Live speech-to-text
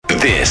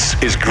This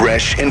is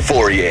Gresh and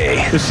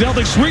Fourier. The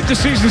Celtics sweep the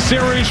season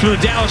series for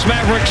the Dallas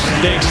Mavericks.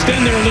 They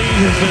extend their lead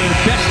as the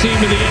best team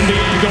in the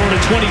NBA, going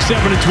to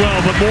 27-12.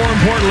 But more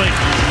importantly,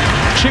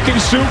 chicken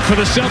soup for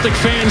the Celtic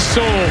fans'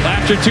 soul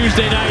after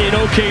Tuesday night in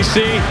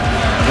OKC.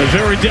 The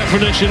very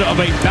definition of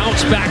a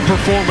bounce-back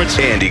performance.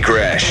 Andy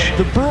Gresh.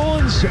 The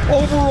Bruins'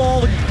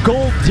 overall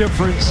goal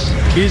difference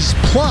is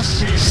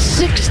plus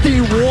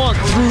 61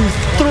 through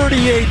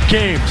 38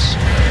 games.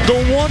 The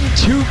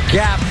 1-2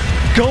 gap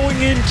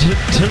going into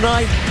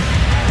tonight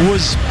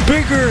was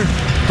bigger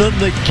than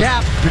the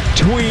gap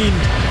between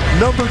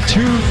number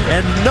 2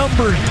 and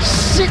number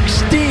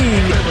 16.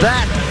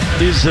 That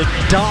is a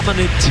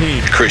dominant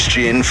team.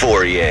 Christian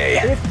Fourier.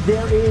 If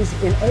there is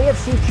an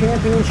AFC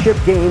championship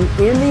game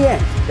in the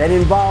end that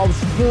involves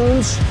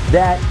teams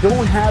that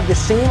don't have the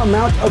same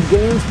amount of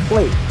games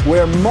played,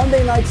 where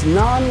Monday night's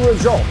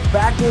non-result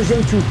factors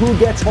into who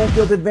gets home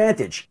field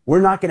advantage,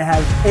 we're not going to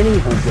have any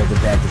home field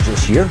advantage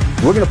this year.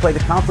 We're going to play the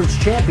conference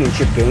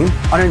championship game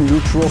on a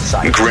neutral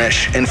site.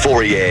 Gresh and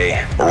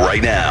Fourier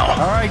right now.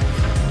 All right,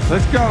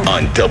 let's go.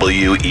 On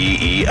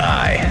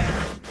WEEI.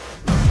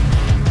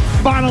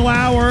 Final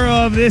hour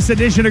of this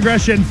edition of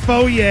Gresh and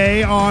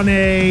Fourier on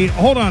a,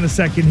 hold on a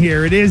second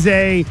here. It is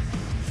a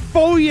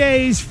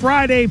Fourier's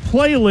Friday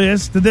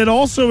playlist that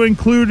also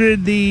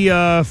included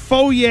the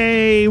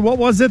Fourier, what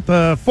was it?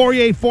 The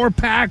Fourier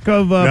 4-pack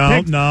of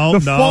picks.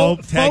 No.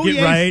 Tag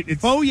it right.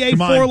 It's Fourier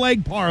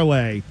 4-leg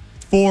parlay.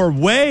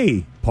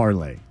 Four-way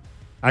parlay.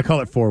 I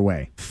call it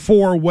four-way.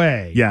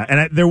 Four-way. Yeah,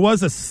 and there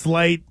was a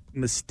slight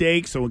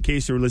mistake, so in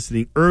case you were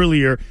listening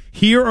earlier,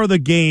 here are the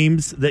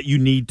games that you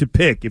need to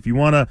pick. If you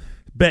want to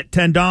bet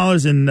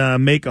 $10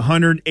 and make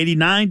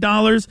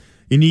 $189,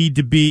 you need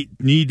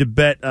to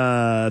bet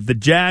the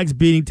Jags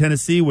beating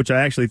Tennessee, which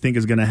I actually think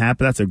is going to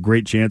happen. That's a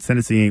great chance.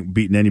 Tennessee ain't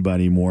beating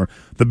anybody anymore.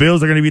 The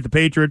Bills are going to beat the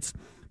Patriots.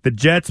 The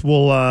Jets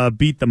will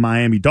beat the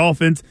Miami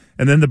Dolphins,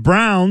 and then the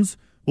Browns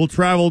will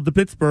travel to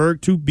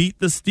Pittsburgh to beat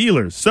the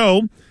Steelers.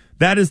 So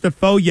that is the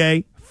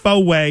Fourier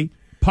parlay.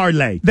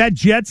 That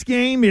Jets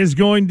game is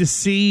going to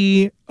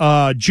see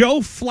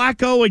Joe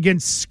Flacco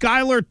against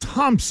Skylar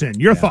Thompson.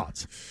 Your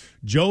thoughts?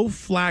 Joe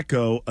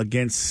Flacco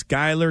against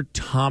Skylar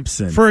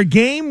Thompson. For a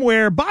game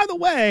where, by the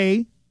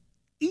way,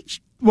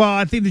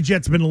 I think the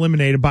Jets have been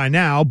eliminated by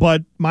now,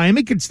 but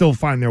Miami could still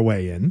find their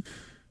way in.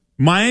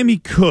 Miami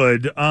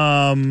could,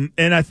 and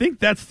I think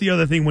that's the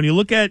other thing. When you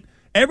look at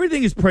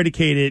everything is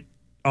predicated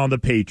on the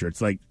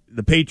Patriots. Like,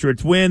 the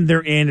Patriots win,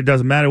 they're in. It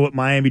doesn't matter what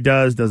Miami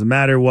does. Doesn't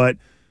matter what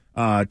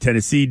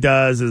Tennessee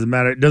does. It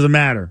doesn't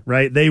matter,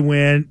 right? They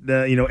win.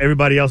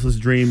 Everybody else's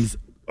dreams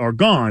are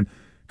gone.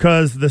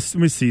 Because let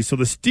me see. So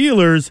the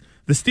Steelers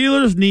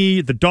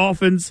need the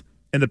Dolphins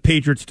and the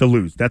Patriots to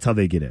lose. That's how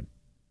they get in,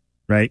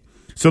 right?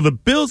 So the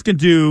Bills can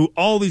do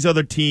all these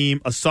other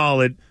team a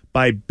solid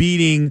by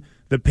beating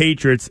the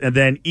Patriots, and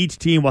then each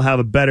team will have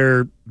a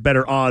better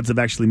odds of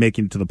actually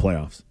making it to the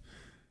playoffs.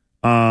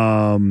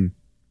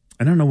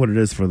 I don't know what it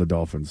is for the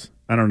Dolphins.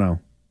 I don't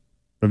know.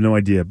 I have no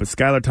idea. But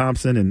Skylar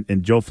Thompson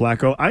and Joe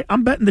Flacco,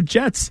 I'm betting the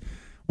Jets.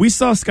 We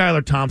saw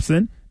Skylar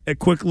Thompson. A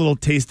quick little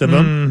taste of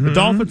them. Mm-hmm. The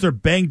Dolphins are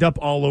banged up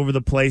all over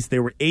the place. They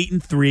were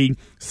 8-3.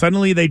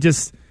 Suddenly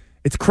it's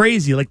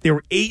crazy. Like, they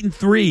were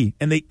 8-3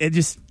 and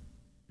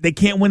they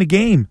can't win a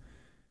game.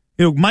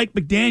 Mike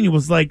McDaniel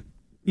was like,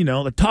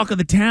 the talk of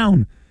the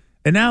town.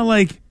 And now,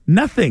 like,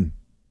 nothing.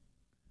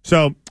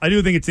 So I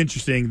do think it's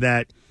interesting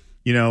that,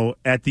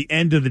 at the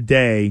end of the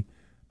day,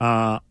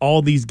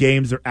 all these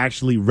games are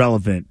actually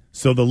relevant.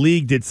 So the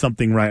league did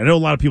something right. I know a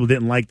lot of people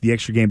didn't like the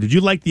extra game. Did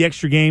you like the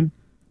extra game?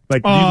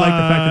 Like, do you like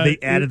the fact that they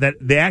added that?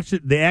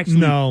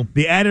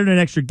 They added an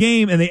extra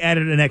game and they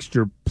added an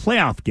extra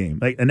playoff game.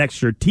 Like, an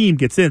extra team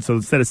gets in. So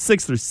instead of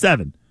 6 or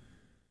 7,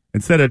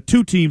 instead of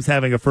 2 teams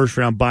having a first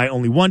round bye,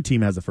 only 1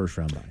 team has a first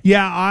round bye.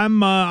 Yeah, I'm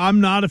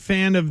not a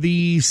fan of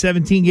the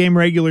 17-game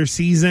regular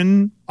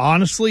season.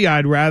 Honestly,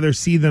 I'd rather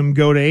see them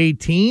go to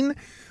 18.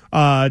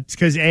 It's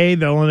because,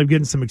 they'll end up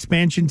getting some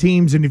expansion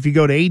teams, and if you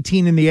go to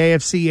 18 in the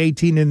AFC,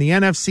 18 in the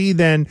NFC,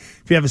 then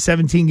if you have a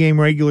 17-game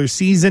regular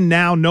season,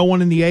 now no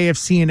one in the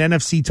AFC and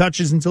NFC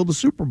touches until the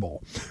Super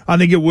Bowl. I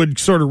think it would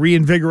sort of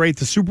reinvigorate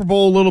the Super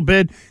Bowl a little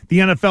bit. The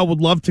NFL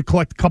would love to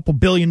collect a couple $1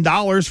 billion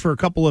for a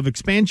couple of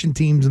expansion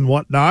teams and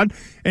whatnot,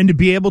 and to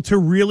be able to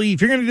really,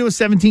 if you're going to do a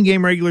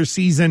 17-game regular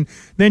season,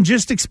 then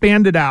just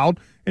expand it out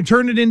and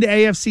turn it into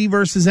AFC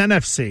versus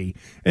NFC.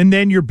 And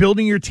then you're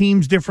building your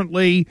teams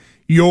differently.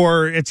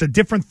 It's a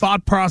different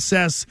thought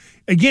process.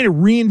 Again, it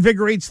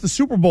reinvigorates the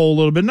Super Bowl a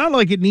little bit. Not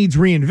like it needs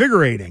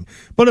reinvigorating,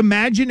 but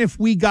imagine if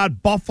we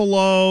got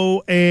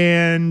Buffalo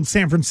and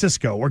San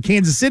Francisco, or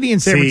Kansas City and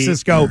San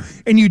Francisco,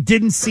 and you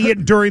didn't see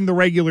it during the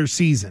regular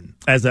season.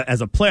 As a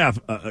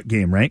playoff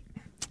game, right?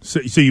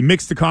 So you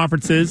mix the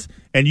conferences,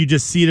 and you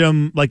just seed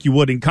them like you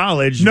would in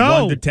college,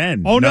 1 to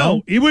 10. Oh,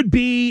 no. It would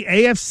be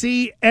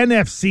AFC,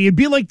 NFC. It'd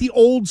be like the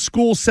old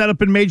school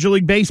setup in Major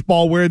League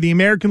Baseball where the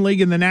American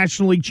League and the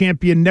National League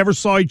champion never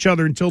saw each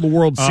other until the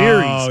World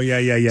Series. Oh,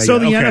 yeah. So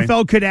the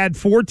NFL could add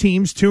 4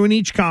 teams, 2 in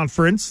each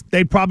conference.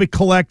 They'd probably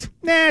collect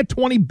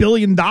 $20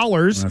 billion.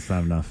 That's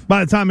not enough.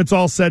 By the time it's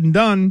all said and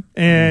done,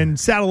 and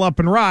saddle up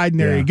and ride, and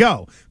there you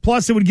go.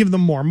 Plus, it would give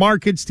them more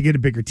markets to get a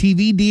bigger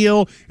TV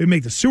deal. It would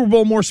make the Super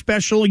Bowl more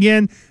special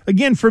again.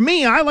 Again, for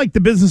me, I like the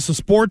business of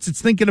sports.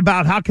 It's thinking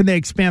about how can they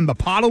expand the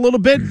pot a little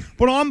bit.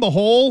 But on the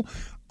whole,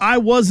 I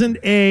wasn't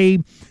a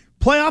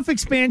playoff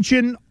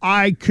expansion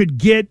I could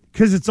get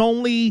because it's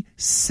only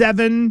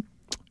 7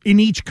 in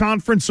each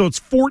conference, so it's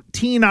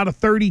 14 out of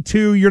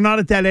 32. You're not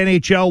at that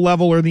NHL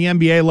level or the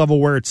NBA level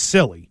where it's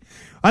silly.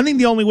 I think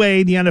the only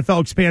way the NFL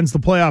expands the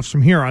playoffs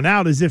from here on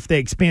out is if they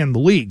expand the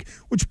league,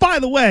 which, by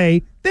the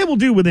way, they will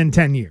do within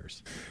 10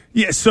 years.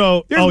 Yeah,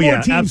 so there's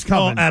more teams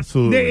coming. Oh,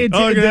 absolutely. They're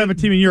going to have a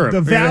team in Europe.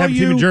 They're going to have a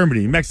team in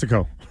Germany,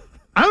 Mexico.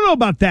 I don't know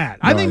about that.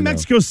 I think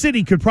Mexico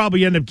City could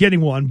probably end up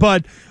getting one.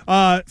 But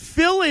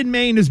Phil in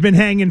Maine has been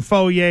hanging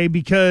Foyer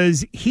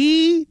because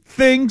he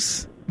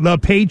thinks the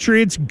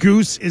Patriots'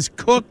 goose is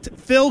cooked.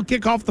 Phil,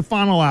 kick off the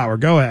final hour.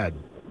 Go ahead.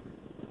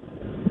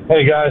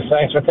 Hey, guys.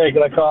 Thanks for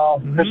taking the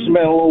call. It's been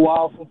a little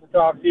while since I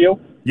talked to you.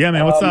 Yeah,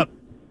 man. What's up?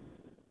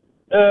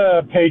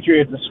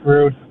 Patriots are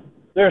screwed.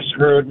 They're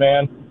screwed,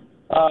 man.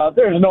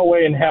 There's no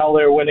way in hell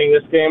they're winning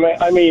this game.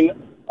 I mean,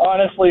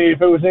 honestly,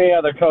 if it was any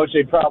other coach,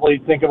 they'd probably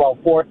think about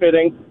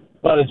forfeiting.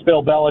 But it's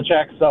Bill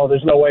Belichick, so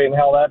there's no way in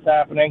hell that's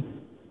happening.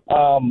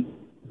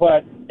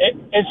 But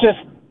it's just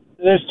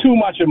there's too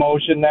much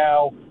emotion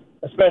now,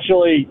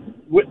 especially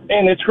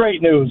and it's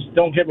great news.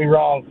 Don't get me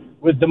wrong,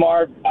 with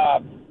DeMar,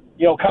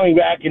 coming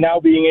back and now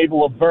being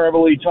able to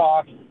verbally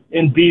talk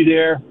and be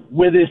there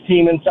with his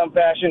team in some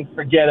fashion.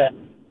 Forget it.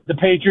 The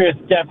Patriots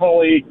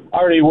definitely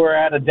already were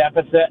at a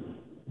deficit.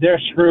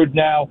 They're screwed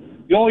now.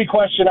 The only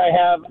question I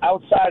have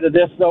outside of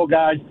this, though,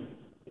 guys,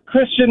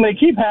 Christian, they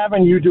keep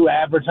having you do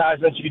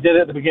advertisements. You did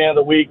it at the beginning of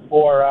the week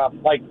for,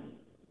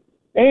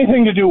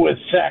 anything to do with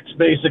sex,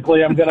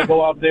 basically. I'm going to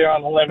go out there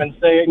on the limb and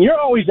say it. And you're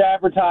always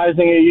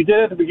advertising it. You did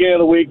it at the beginning of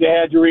the week. They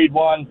had you read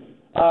one.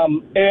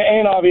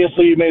 And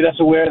obviously you made us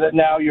aware that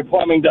now your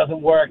plumbing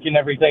doesn't work and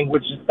everything,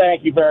 which is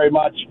thank you very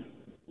much.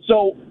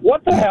 So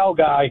what the hell,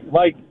 guy?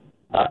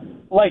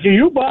 Are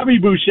you Bobby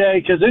Boucher?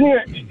 Because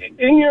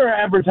in your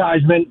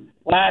advertisement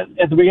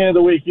at the beginning of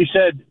the week, you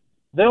said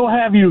they'll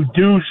have you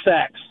do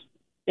sex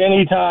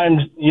anytime,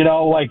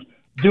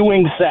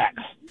 doing sex.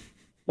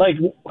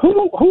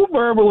 Who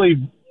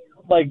verbally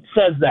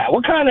says that?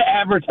 What kind of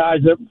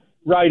advertiser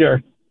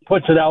writer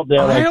puts it out there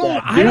like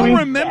that? I don't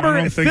remember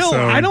it, Phil. So.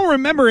 I don't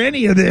remember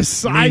any of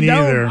this. Me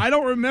neither. I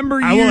don't remember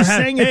you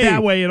saying it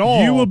that way at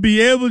all. You will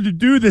be able to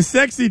do the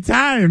sexy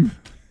time.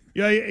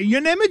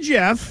 Your name is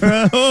Jeff.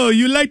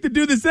 You like to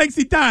do the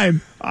sexy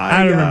time.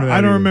 I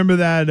don't remember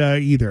that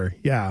either.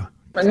 Yeah.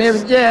 My name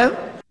is Jeff.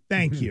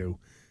 Thank you.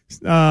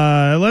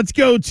 Let's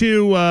go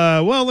to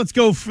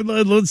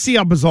let's see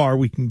how bizarre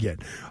we can get.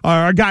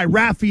 Our guy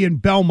Rafi in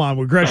Belmont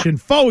with Gresham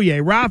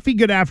Foyer. Rafi,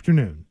 good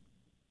afternoon.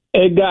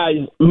 Hey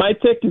guys, my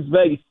take is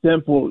very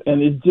simple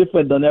and it's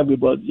different than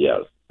everybody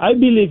else. I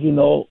believe,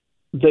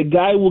 the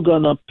guy who's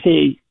gonna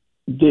pay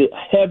the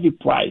heavy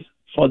price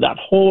for that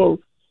whole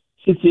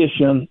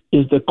situation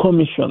is the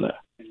commissioner,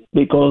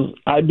 because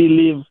I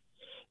believe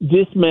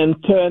this man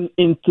turned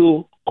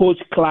into Coach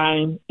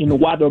Klein in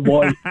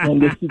Waterboy when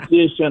the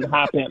situation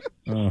happened.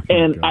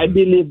 And I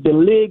believe the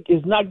league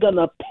is not going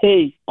to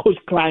pay Coach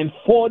Klein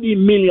 $40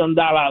 million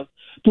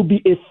to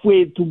be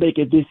afraid to make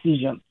a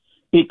decision,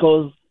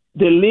 because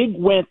the league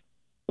went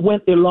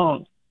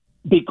along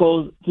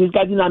because this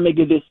guy did not make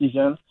a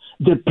decision.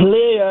 The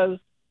players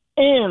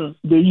and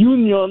the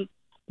union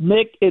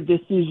make a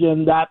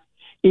decision that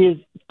is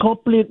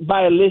complete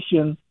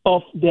violation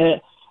of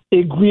the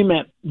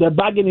agreement, the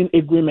bargaining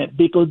agreement,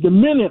 because the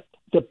minute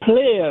the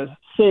player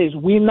says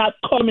we're not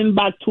coming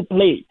back to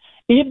play,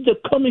 if the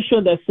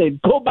commissioner says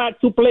go back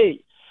to play,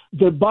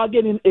 the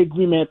bargaining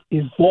agreement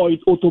is void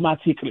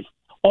automatically.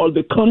 All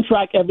the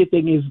contract,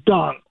 everything is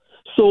done.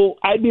 So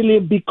I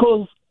believe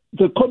because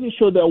the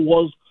commissioner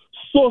was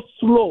so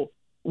slow,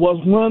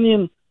 was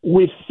running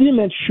with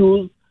cement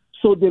shoes,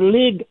 so the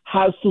league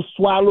has to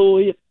swallow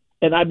it,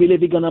 and I believe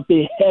they're going to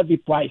pay a heavy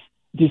price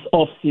this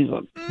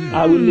offseason.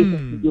 I will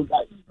listen to you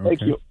guys.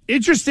 Thank you.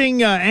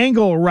 Interesting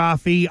angle,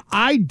 Rafi.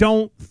 I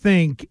don't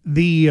think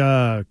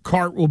the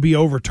cart will be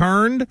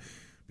overturned,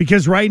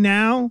 because right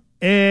now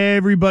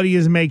everybody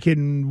is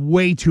making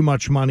way too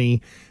much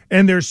money,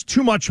 and there's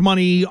too much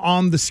money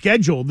on the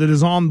schedule that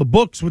is on the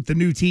books with the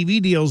new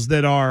TV deals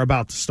that are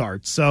about to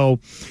start. So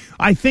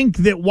I think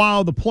that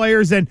while the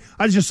players, and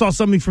I just saw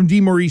something from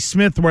DeMaurice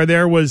Smith where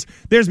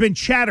there's been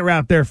chatter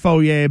out there,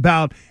 Foyer,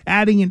 about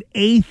adding an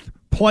 8th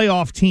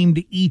playoff team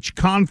to each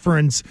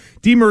conference.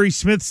 DeMaurice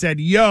Smith said,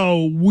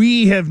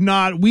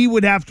 we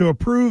would have to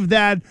approve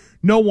that.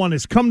 No one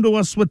has come to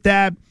us with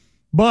that.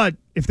 But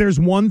if there's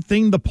one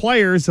thing the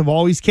players have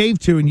always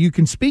caved to, and you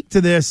can speak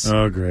to this,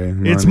 Oh,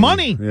 great. it's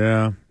money.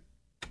 Yeah.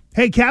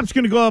 Hey, Cap's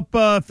going to go up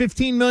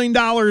 $15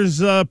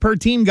 million per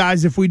team,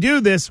 guys. If we do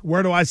this,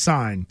 where do I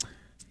sign?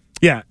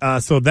 Yeah,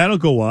 so that'll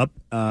go up.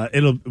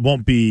 It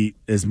won't be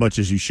as much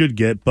as you should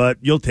get, but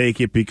you'll take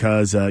it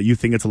because you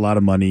think it's a lot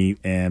of money,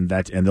 and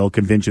they'll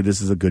convince you this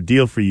is a good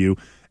deal for you.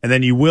 And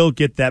then you will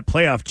get that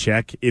playoff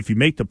check if you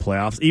make the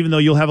playoffs, even though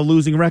you'll have a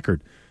losing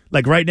record.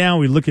 Like right now,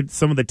 we look at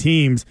some of the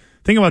teams.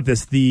 Think about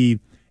this. The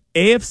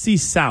AFC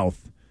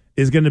South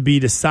is going to be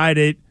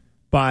decided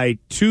by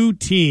two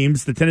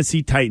teams, the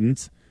Tennessee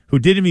Titans, who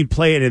didn't even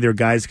play any of their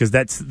guys because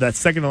that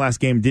second to last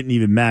game didn't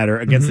even matter,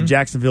 against the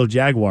Jacksonville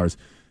Jaguars.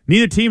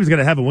 Neither team is going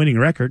to have a winning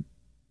record.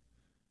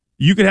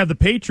 You could have the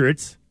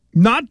Patriots.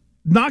 Not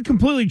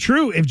completely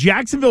true. If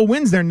Jacksonville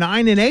wins, they're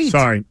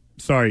 9-8.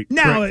 Sorry.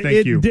 Now,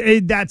 Thank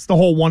you. That's the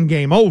whole one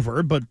game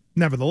over, but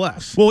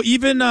nevertheless. Well,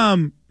 even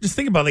just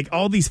think about like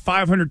all these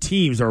 500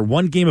 teams, or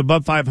one game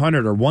above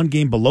 500, or one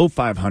game below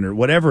 500,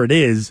 whatever it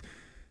is.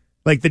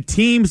 Like the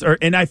teams are,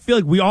 and I feel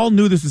like we all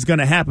knew this was going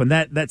to happen.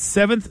 That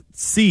seventh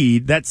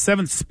seed, that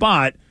seventh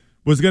spot,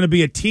 was going to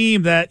be a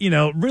team that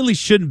really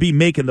shouldn't be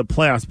making the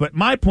playoffs. But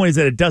my point is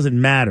that it doesn't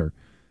matter.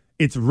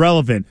 It's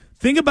relevant.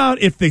 Think about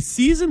if the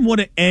season would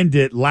have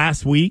ended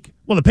last week.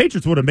 Well, the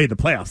Patriots would have made the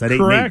playoffs at 8-8.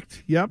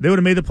 Correct. Yep. They would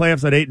have made the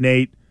playoffs at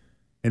 8-8,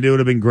 and they would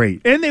have been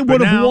great. And they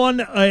would have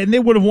won. And they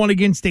would have won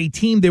against a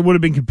team they would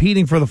have been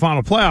competing for the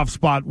final playoff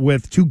spot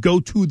with to go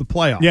to the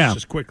playoffs. Yeah.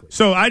 Just quickly.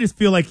 So I just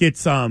feel like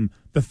it's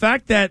the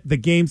fact that the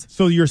games.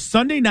 So your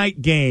Sunday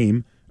night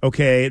game.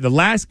 Okay, the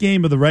last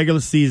game of the regular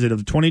season of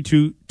the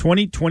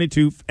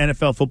 2022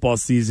 NFL football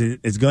season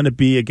is going to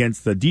be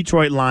against the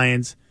Detroit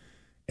Lions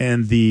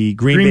and the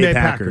Green Bay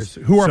Packers,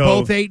 who are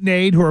both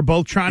 8-8, who are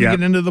both trying to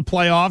get into the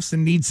playoffs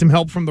and need some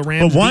help from the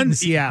Rams.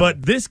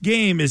 But this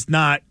game is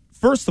not.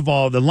 First of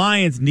all, the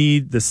Lions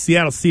need the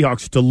Seattle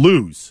Seahawks to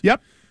lose.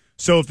 Yep.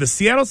 So if the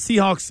Seattle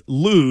Seahawks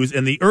lose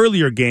in the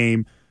earlier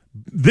game,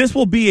 this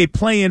will be a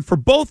play-in for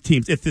both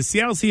teams. If the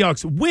Seattle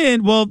Seahawks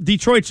win, well,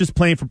 Detroit's just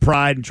playing for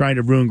pride and trying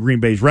to ruin Green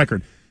Bay's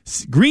record.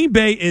 Green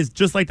Bay is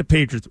just like the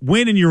Patriots.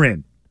 Win and you're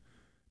in.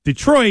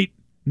 Detroit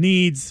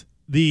needs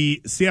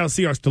the Seattle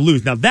Seahawks to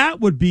lose. Now, that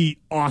would be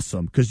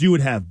awesome because you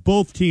would have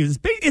both teams.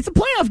 It's a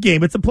playoff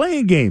game. It's a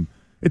playing game.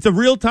 It's a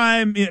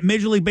real-time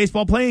Major League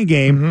Baseball playing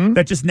game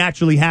that just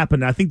naturally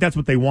happened. I think that's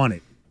what they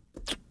wanted.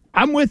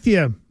 I'm with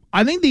you.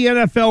 I think the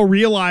NFL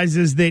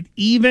realizes that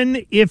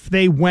even if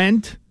they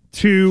went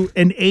to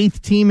an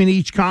eighth team in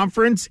each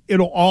conference,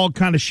 it'll all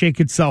kind of shake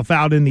itself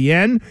out in the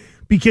end.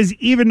 Because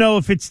even though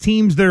if it's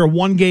teams that are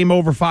one game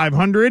over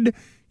 500,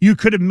 you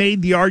could have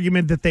made the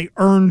argument that they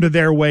earned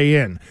their way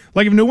in.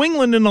 Like if New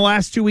England in the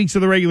last 2 weeks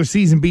of the regular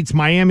season beats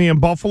Miami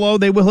and Buffalo,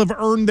 they will have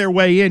earned their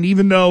way in,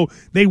 even though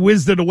they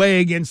whizzed it away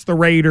against the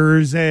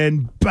Raiders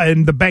and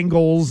the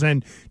Bengals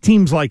and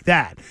teams like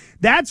that.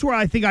 That's where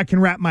I think I can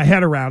wrap my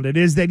head around it,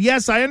 is that,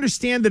 yes, I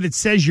understand that it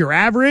says you're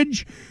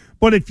average,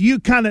 but if you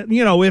kind of,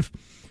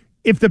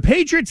 if the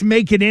Patriots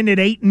make it in at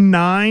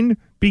 8-9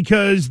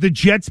 because the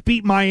Jets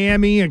beat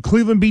Miami and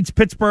Cleveland beats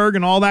Pittsburgh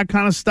and all that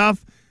kind of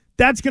stuff,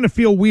 that's going to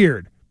feel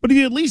weird. But if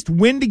you at least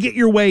win to get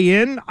your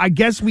way in, I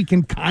guess we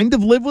can kind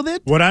of live with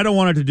it. What I don't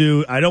want it to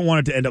do, I don't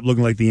want it to end up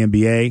looking like the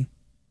NBA,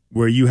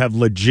 where you have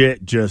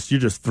legit you're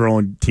just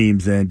throwing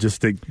teams in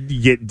just to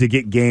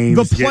get games.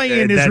 The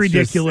play-in is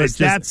ridiculous.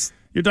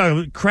 You're talking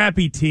about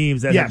crappy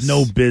teams that have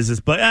no business,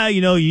 but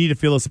you need to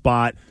fill a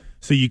spot.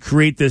 So you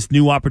create this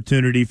new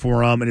opportunity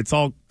for them, and it's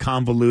all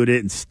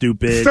convoluted and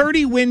stupid.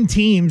 30-win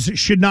teams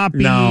should not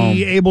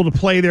be able to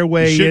play their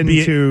way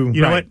into...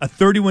 You know what? A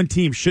 30-win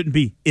team shouldn't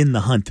be in the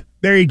hunt.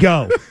 There you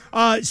go.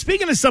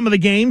 Speaking of some of the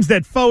games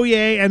that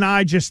Fourier and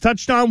I just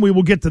touched on, we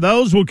will get to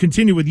those. We'll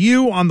continue with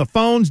you on the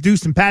phones.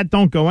 Deuce and Pat,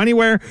 don't go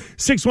anywhere.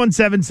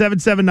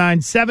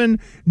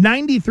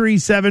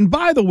 617-7797-937.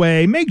 By the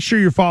way, make sure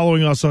you're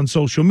following us on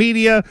social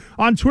media.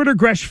 On Twitter,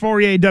 Gresh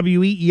Fourier,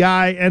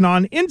 WEEI, and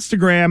on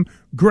Instagram,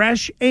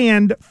 Gresh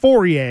and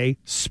Fourier.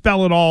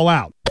 Spell it all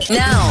out.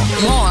 Now,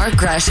 more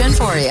Gresh and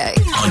Fourier.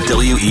 On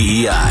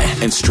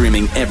WEEI and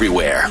streaming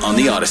everywhere on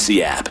the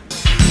Odyssey app.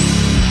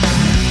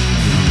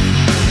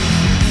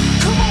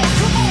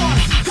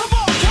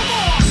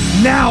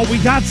 Now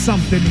we got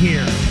something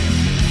here.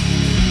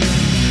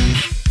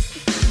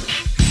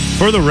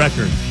 For the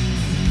record,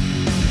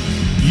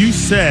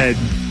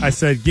 I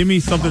said, give me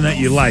something that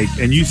you like.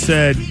 And you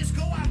said,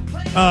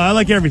 I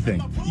like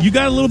everything. You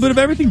got a little bit of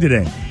everything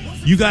today.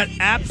 You got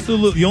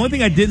the only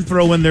thing I didn't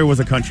throw in there was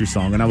a country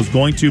song. And I was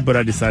going to, but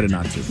I decided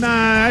not to.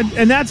 Nah,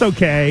 and that's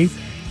okay.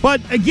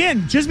 But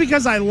again, just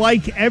because I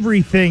like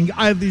everything,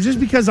 just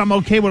because I'm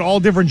okay with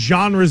all different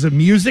genres of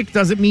music,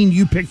 doesn't mean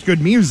you picked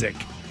good music.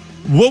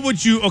 What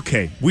would you?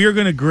 Okay, we are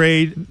going to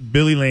grade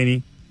Billy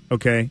Laney.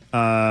 Okay,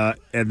 at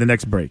the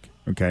next break.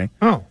 Okay.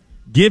 Oh,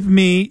 give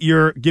me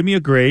a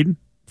grade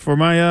for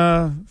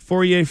my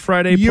Fourier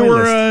Friday playlist. You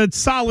were a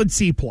solid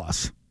C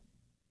plus.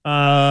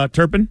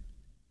 Turpin,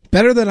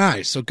 better than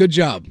I. So good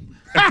job.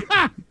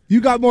 You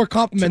got more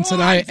compliments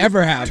than I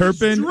ever have.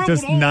 Turpin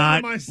does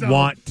not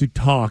want to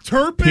talk.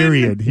 Turpin?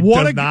 Period. He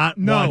does not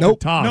want to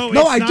talk.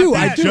 No, I do.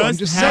 that. I do. Just I'm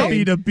just happy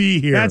saying. to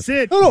be here. That's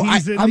it. No,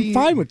 He's in I'm the-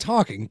 fine with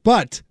talking,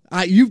 but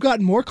you've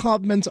gotten more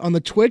compliments on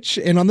the Twitch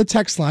and on the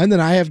text line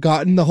than I have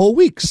gotten the whole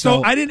week.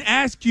 So I didn't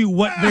ask you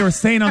what they were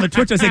saying on the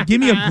Twitch. I said,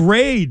 give me a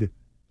grade.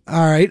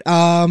 All right,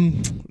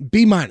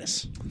 B-.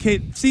 Okay,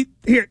 see,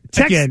 Here,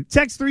 Again.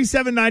 text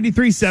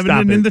 37937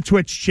 Stop and it. in the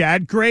Twitch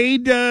chat.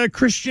 Grade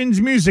Christian's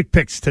music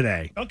picks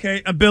today.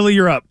 okay, Billy,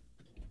 you're up.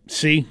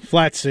 C,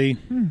 flat C.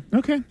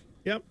 Okay.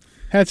 Yep.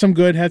 Had some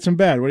good, had some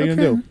bad. What are you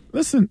going to do?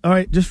 Listen, all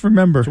right, just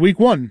remember, It's week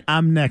 1.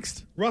 I'm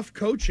next. Rough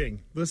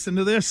coaching. Listen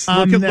to this.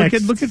 I'm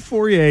next. Look at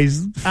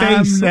Fourier's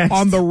I'm face next.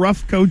 on the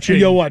rough coaching.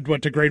 Yo, what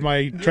to grade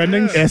my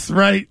trendings? That's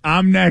right,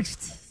 I'm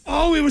next.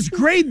 Oh, it was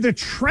grade the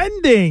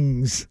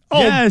trendings. Oh,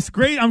 Yes,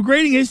 great. I'm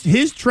grading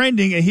his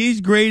trending, and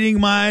he's grading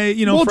my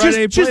well,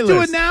 Friday just playlist.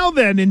 do it now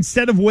then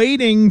instead of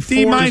waiting for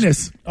D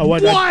minus. Oh,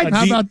 what? What?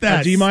 How about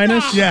that? A D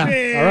minus? Stop Yeah.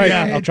 it. All right,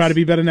 Yeah. I'll try to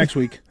be better next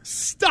week.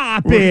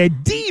 Stop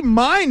it. D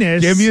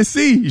minus. Give me a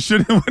C. You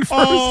should have went first.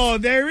 Oh,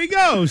 there we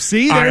go.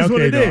 See, All right, there's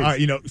what okay, it no,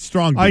 is. all right,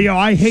 strong B.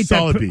 I hate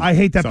Solid that. B. I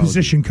hate that Solid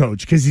position B.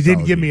 coach because he didn't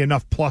Solid give B. me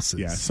enough pluses.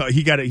 Yeah, so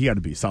he got to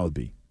be solid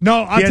B.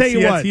 No, I'll tell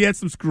you what. He had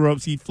some screw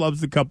ups. He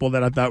flubs a couple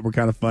that I thought were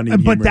kind of funny.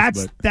 But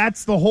humorous,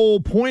 that's the whole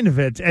point of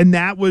it, and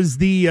that was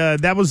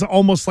that was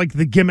almost like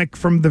the gimmick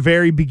from the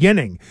very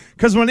beginning.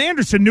 Because when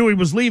Anderson knew he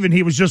was leaving,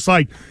 he was just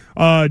like,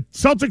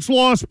 "Celtics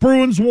lost,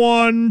 Bruins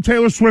won,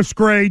 Taylor Swift's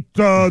great,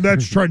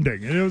 that's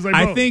trending." And it was like,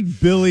 I oh. think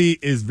Billy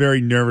is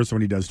very nervous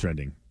when he does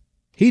trending.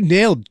 He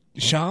nailed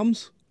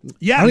Shams.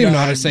 yeah, I don't even know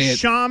how to say it.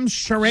 Shams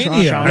Charania.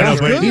 Shams.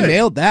 That's I know, good. He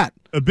nailed that.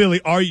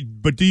 Billy,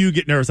 but do you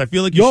get nervous? I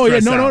feel like you. Oh, yeah,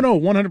 stress out. no,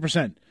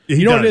 100%. He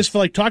You know what it does. is for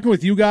like talking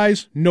with you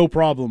guys, no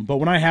problem. But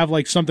when I have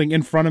like something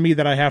in front of me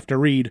that I have to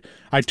read,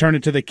 I turn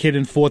it to the kid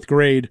in 4th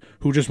grade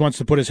who just wants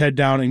to put his head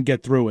down and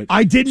get through it.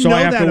 I didn't so know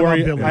I have that to about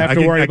worry. Billy. I have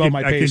to worry about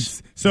my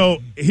pace So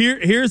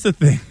here's the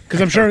thing.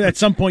 because I'm sure at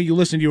some point you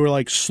listened, you were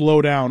like,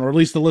 slow down, or at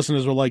least the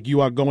listeners were like,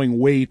 you are going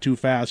way too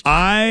fast.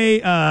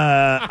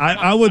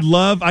 I would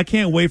love. I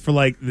can't wait for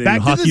like the Back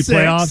to the hockey six.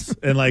 playoffs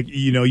and like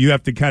you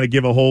have to kind of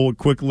give a whole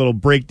quick little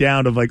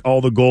breakdown of like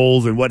all the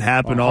goals and what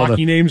happened. Oh, all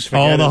hockey the names, forget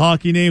all the it.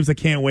 hockey names. I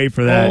can't wait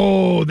for that.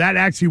 Oh, that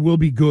actually will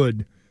be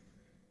good.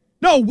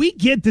 No, we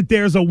get that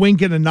there's a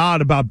wink and a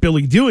nod about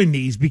Billy doing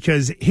these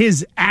because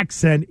his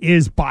accent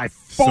is by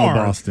far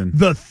Boston.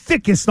 the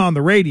thickest on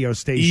the radio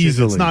station.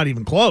 Easily. It's not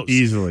even close.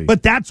 Easily.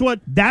 But that's what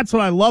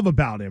I love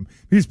about him.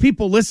 Because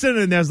people listen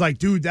and there's like,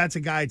 dude, that's a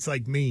guy it's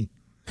like me.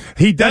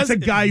 He does.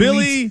 That's a guy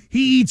Billy.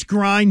 he eats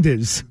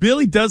grinders.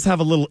 Billy does have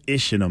a little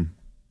ish in him.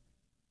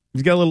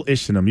 He's got a little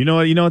ish in him. You know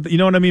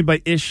what I mean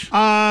by ish?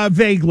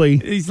 Vaguely.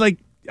 He's like,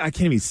 I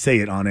can't even say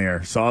it on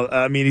air. So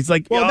I mean, he's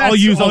like, Well, I'll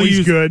that's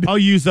use good.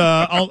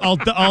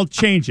 I'll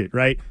change it,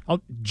 right?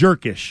 I'll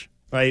jerkish,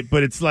 right?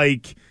 But it's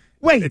like,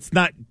 Wait. it's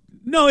not.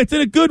 No, it's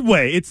in a good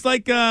way. It's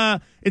like,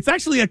 it's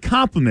actually a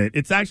compliment.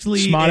 It's actually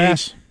Smart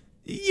ass.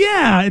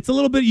 Yeah, it's a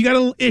little bit. You got a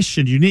little ish,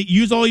 and you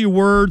use all your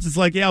words. It's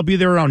like, yeah, I'll be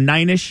there around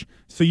 9ish.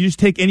 So you just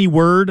take any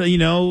word, that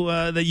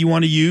you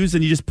want to use,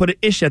 and you just put an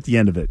ish at the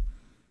end of it.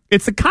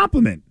 It's a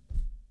compliment.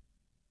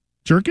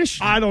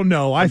 Jerkish? I don't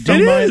know. I It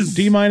felt is.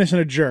 D minus and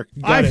a jerk.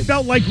 You got I it.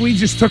 felt like we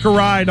just took a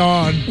ride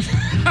on.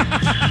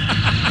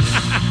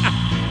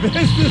 This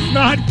does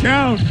not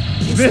count.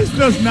 This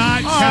does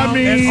not count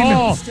mean, at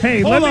all.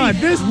 hey, hold let on.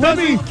 me- This let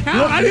me- doesn't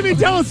count. I didn't even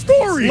tell a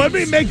story. Let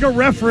me make a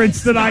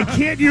reference that I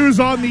can't use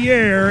on the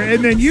air,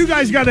 and then you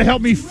guys got to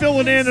help me fill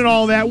it in and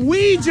all that.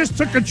 We just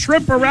took a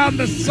trip around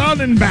the sun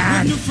and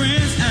back.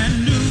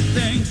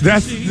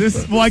 That's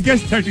this. Well, I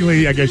guess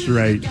technically, I guess you're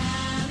right.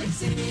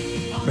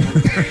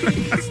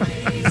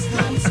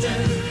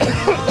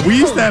 We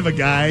used to have a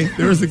guy.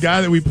 There was a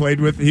guy that we played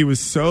with. He was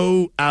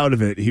so out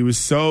of it. He was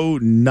so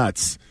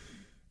nuts,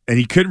 and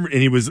he couldn't.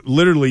 And he was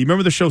literally. You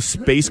remember the show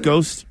Space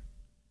Ghost?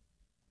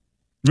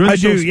 Remember I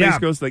the show do, Space yeah.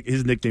 Ghost? Like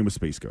his nickname was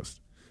Space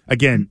Ghost.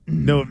 Again,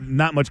 no,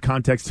 not much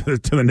context to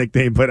the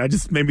nickname, but I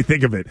just made me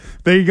think of it.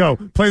 There you go.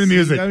 Play the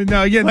music.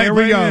 No, yeah, there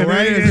we go.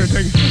 Right?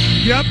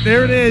 Yep,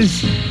 there it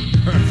is.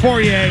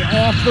 Fourier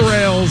off the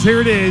rails.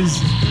 Here it is.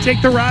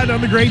 Take the ride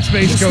on the Great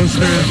Space Coaster.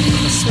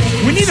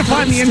 We need to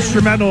find the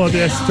instrumental of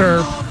this,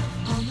 Turp.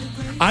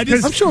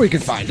 I'm sure we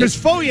can find it. Because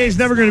Fourier's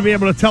never going to be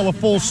able to tell a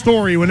full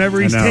story whenever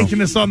he's know.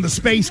 taking us on the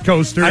space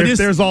coaster if just-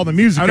 there's all the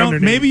music I don't.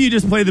 underneath. Maybe you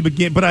just play the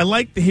begin, but I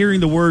like hearing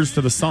the words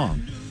to the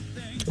song.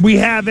 We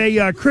have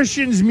a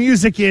Christian's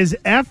music is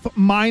F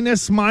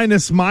minus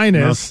minus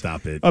minus. No,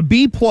 stop it. A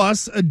B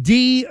plus, a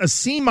D, a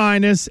C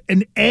minus,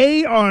 an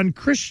A on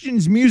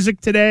Christian's music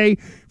today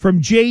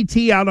from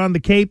JT out on the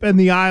Cape and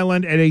the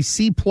Island, and a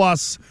C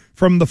plus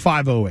from the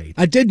 508.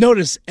 I did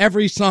notice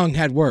every song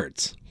had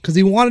words because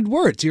he wanted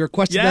words. He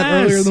requested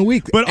that earlier in the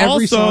week. But every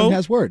also, song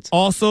has words.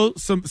 Also,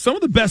 some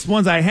of the best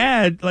ones I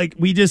had, like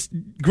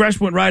Gresh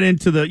went right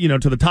into the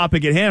to the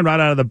topic at hand right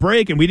out of the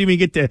break, and we didn't even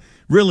get to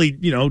really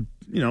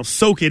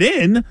soak it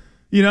in.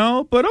 You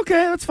know, but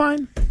okay, that's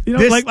fine. You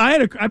know, like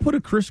I put a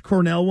Chris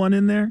Cornell one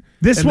in there.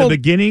 The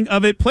beginning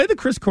of it. Play the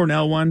Chris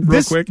Cornell one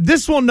real quick.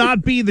 This will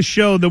not be the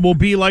show that will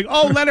be like,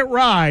 oh, let it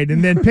ride,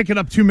 and then pick it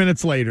up 2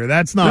 minutes later.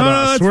 That's not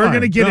us. We're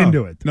going to get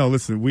into it. No,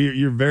 listen,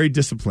 you're very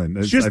disciplined.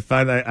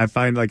 I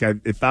find like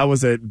if I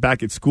was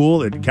back at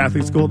school, at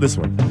Catholic school, this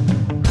one.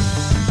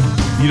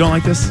 You don't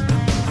like this?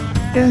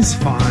 Yeah, it's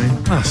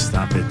fine. Oh,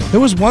 stop it.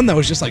 There was one that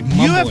was just like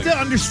mumbling. You have to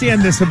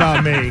understand this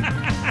about me.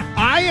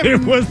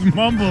 It was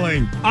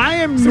mumbling. I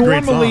am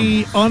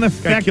normally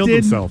unaffected. Guy killed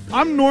himself.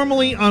 I'm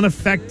normally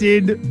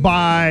unaffected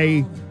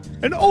by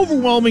an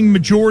overwhelming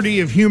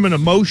majority of human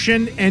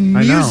emotion, and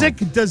music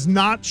does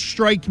not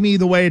strike me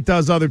the way it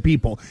does other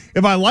people.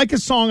 If I like a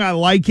song, I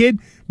like it,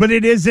 but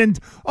it isn't,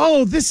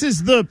 oh, this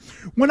is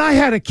when I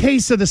had a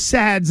case of the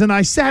SADS and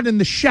I sat in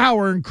the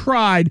shower and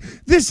cried,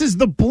 this is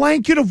the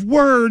blanket of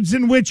words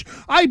in which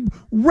I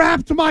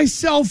wrapped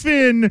myself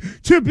in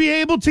to be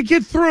able to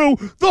get through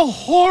the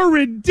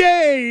horrid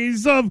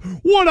days of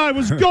what I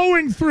was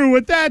going through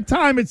at that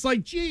time. It's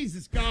like,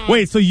 Jesus, God.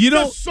 Wait, so you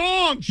don't... The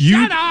song,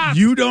 shut up!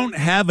 You don't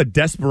have a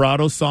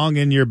Desperado song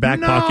in your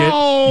back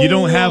pocket? You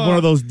don't have one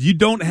of those... You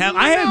don't have...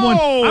 I had one...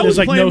 There's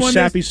like no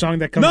sappy song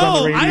that comes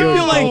on the radio. I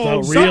feel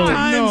like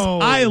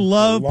sometimes I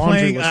love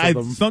playing...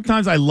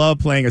 Sometimes I love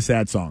playing a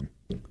sad song.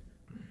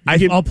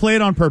 I'll play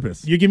it on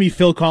purpose. You give me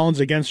Phil Collins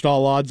Against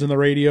All Odds in the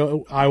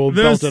radio, I will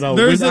belt it out.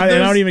 I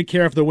don't even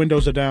care if the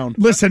windows are down.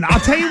 Listen, I'll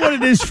tell you what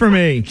it is for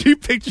me. You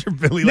picture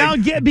Billy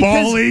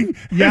bawling.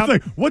 Yeah,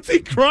 like, what's he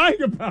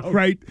crying about?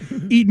 Right,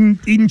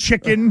 eating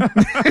chicken,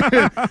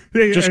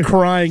 just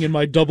crying in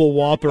my double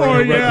Whopper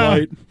and a red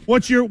light.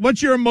 What's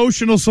your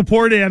emotional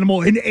support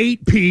animal? An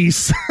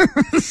 8-piece. A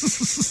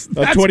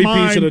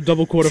 20-piece and a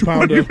double quarter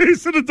pounder.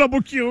 20-piece and a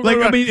double Q. Like,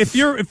 I mean,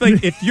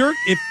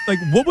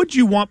 what would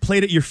you want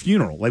played at your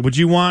funeral? Like, wouldn't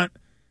you want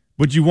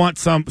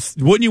some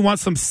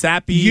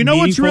sappy,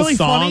 what's really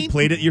song funny?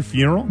 Played at your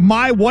funeral?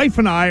 My wife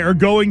and I are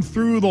going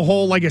through the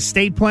whole like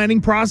estate planning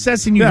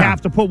process, and you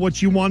have to put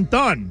what you want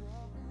done.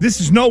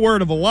 This is no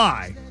word of a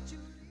lie.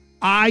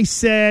 I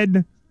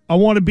said I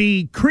want to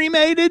be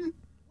cremated,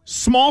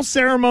 small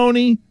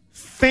ceremony,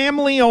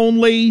 family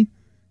only,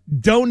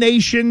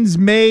 donations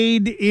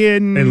made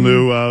in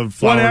lieu of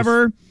flowers,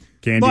 whatever,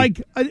 candy.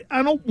 Like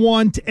I don't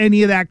want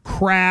any of that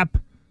crap.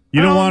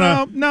 You don't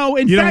want to. No,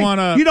 in you fact, don't want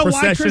a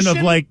procession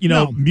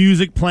of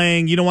music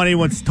playing. You don't want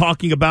anyone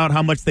talking about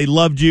how much they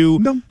loved you,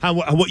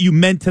 what you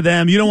meant to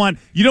them. You don't want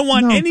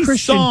any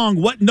Christian,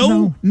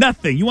 song.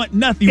 Nothing. You want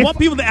nothing. You want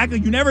people to act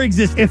like you never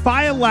existed. If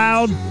I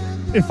allowed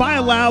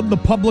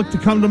the public to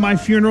come to my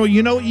funeral,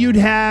 you know what you'd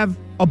have?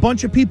 A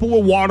bunch of people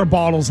with water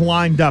bottles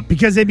lined up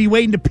because they'd be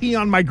waiting to pee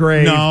on my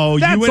grave. No,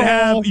 you would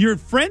have your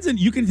friends, and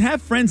you can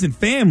have friends and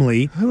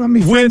family. How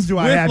many friends do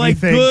I have? Like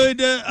you think? Good.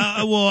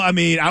 Well, I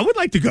mean, I would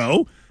like to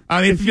go.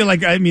 I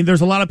mean,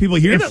 there's a lot of people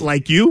here that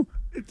like you.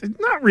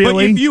 Not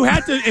really. But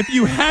if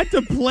you had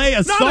to play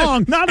a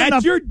song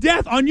at your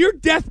death on your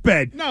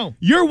deathbed,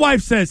 your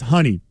wife says,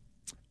 "Honey,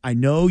 I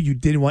know you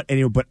didn't want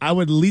anyone, but I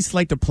would at least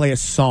like to play a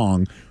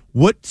song.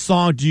 What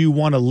song do you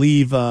want to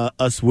leave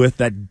us with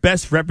that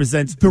best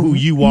represents who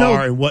you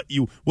are and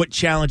what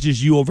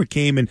challenges you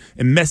overcame and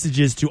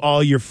messages to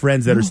all your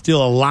friends that are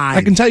still alive?"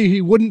 I can tell you he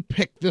wouldn't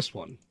pick this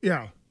one.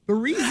 Yeah. The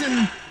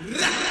reason...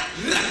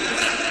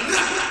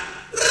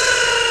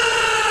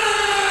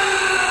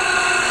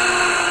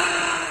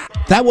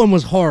 That one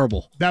was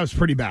horrible. That was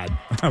pretty bad.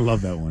 I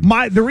love that one.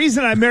 The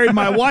reason I married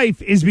my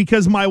wife is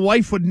because my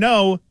wife would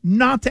know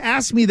not to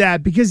ask me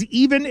that, because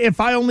even if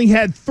I only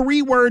had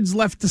 3 words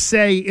left to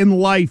say in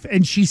life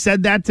and she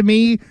said that to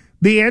me,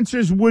 the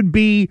answers would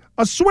be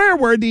a swear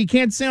word that you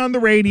can't say on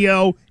the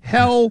radio,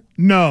 hell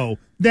no,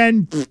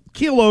 then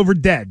keel over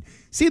dead.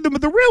 See, the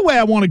real way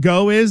I want to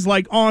go is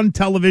like on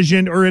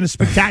television or in a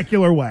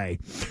spectacular way.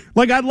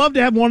 Like, I'd love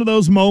to have one of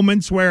those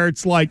moments where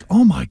it's like,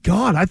 oh my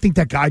God, I think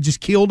that guy just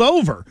keeled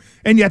over.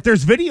 And yet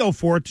there's video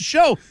for it to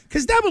show,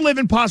 because that would live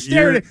in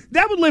posterity.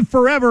 That would live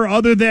forever,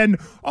 other than,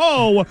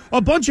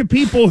 a bunch of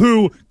people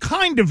who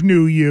kind of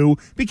knew you.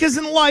 Because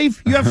in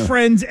life, you have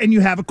friends and you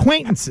have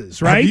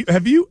acquaintances, right?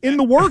 Have you in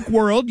the work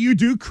world, you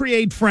do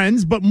create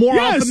friends, but more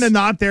often than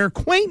not, they're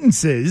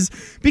acquaintances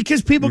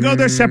because people go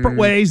their separate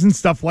ways and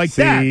stuff like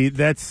that. See,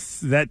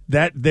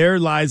 that there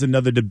lies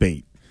another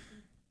debate.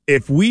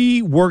 If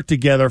we work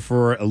together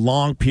for a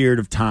long period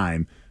of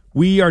time,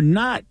 we are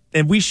not,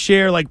 and we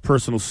share like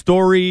personal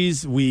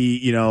stories.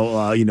 We,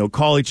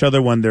 call each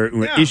other when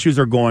issues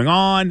are going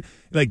on.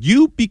 Like,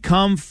 you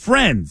become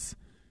friends.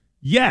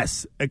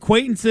 Yes,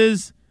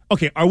 acquaintances.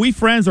 Okay, are we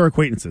friends or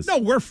acquaintances? No,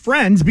 we're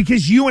friends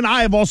because you and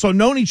I have also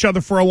known each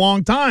other for a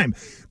long time.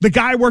 The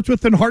guy I worked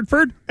with in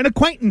Hartford, an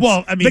acquaintance.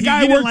 Well, I mean, the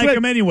guy you didn't like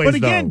him anyways,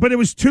 but it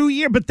was 2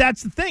 years. But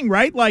that's the thing,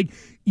 right? Like,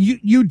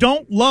 you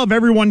don't love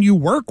everyone you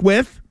work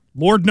with.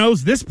 Lord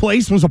knows this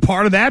place was a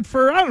part of that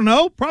for, I don't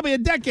know, probably a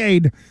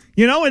decade.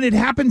 And it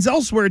happens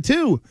elsewhere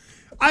too.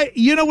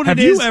 You know what it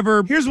is?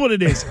 Here's what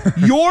it is.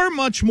 You're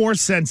much more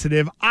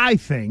sensitive, I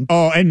think.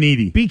 Oh, and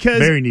needy. Because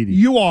very needy.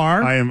 You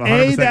are. I am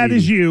 100% that needy.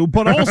 is you,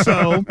 but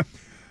also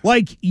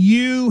Like,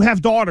 you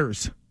have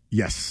daughters.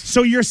 Yes.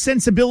 So your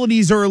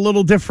sensibilities are a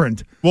little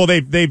different. Well,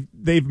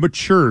 they've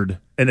matured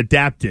and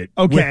adapted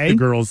with the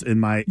girls in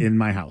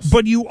my house.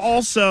 But you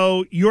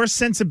also, your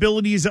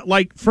sensibilities,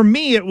 like for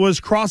me, it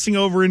was crossing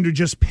over into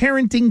just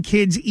parenting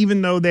kids,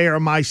 even though they are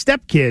my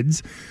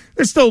stepkids.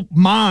 They're still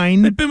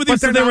mine. They've been with you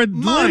since they were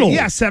little.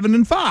 Yeah, 7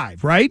 and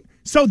 5, right?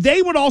 So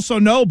they would also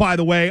know, by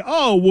the way,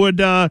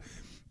 I've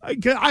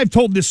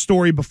told this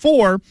story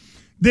before,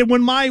 that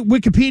when my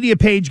Wikipedia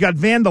page got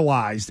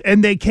vandalized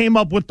and they came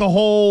up with the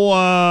whole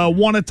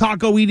want a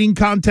taco eating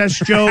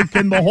contest joke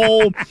and the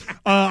whole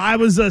I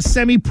was a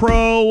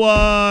semi-pro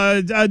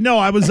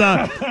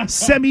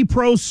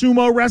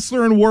sumo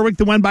wrestler in Warwick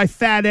that went by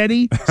Fat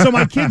Eddie. So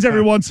my kids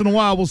every once in a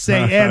while will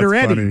say Ed or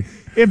Eddie. Funny.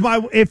 If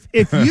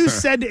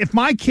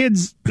my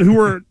kids who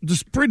are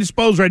just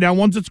predisposed right now,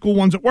 one's at school,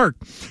 one's at work,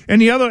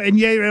 and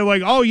they're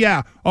like,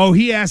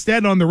 he asked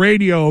Ed on the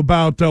radio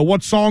about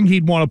what song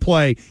he'd want to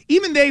play.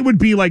 Even they would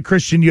be like,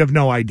 Christian, you have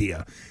no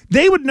idea.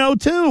 They would know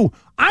too.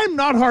 I'm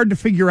not hard to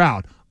figure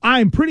out.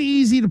 I'm pretty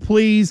easy to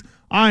please.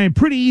 I am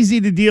pretty easy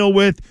to deal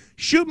with.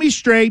 Shoot me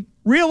straight.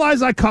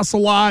 Realize I cuss a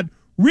lot.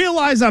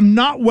 Realize I'm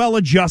not well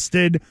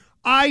adjusted.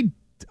 I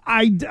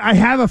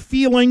have a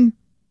feeling.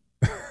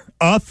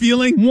 A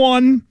feeling?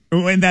 One.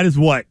 And that is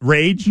what?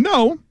 Rage?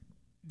 No.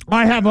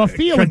 I have a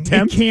feeling.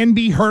 Contempt? It can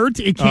be hurt.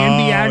 It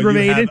can be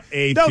aggravated.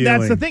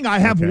 That's the thing. I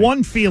have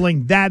one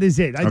feeling. That is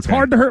it. It's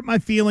hard to hurt my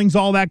feelings,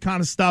 all that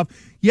kind of stuff.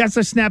 Yes,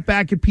 I snap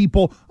back at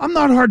people. I'm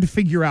not hard to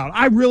figure out.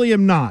 I really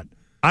am not.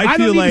 I don't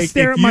feel even like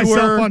stare at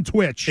myself on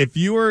Twitch. If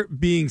you were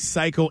being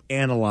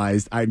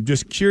psychoanalyzed, I'm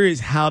just curious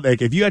how,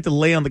 like, if you had to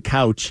lay on the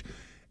couch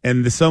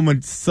and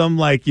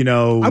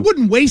I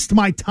wouldn't waste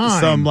my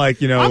time.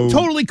 I'm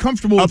totally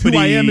comfortable with who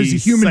I am as a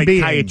human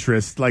being.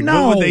 Psychiatrist, what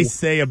would they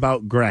say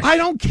about Gresh? I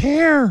don't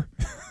care.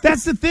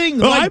 That's the thing.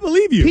 Well, I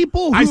believe you.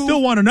 I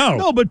still want to know.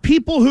 No, but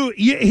people who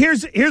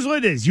here's what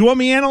it is. You want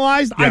me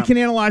analyzed? Yeah. I can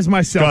analyze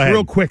myself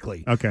real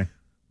quickly. Okay.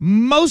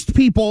 Most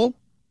people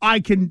I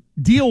can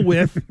deal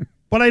with,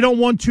 but I don't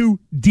want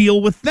to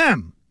deal with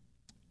them.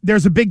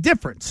 There's a big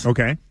difference.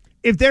 Okay.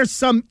 If there's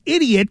some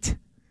idiot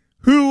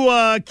who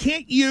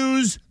can't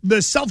use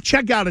the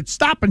self-checkout at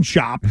Stop and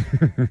Shop,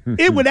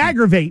 it would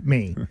aggravate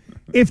me.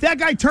 If that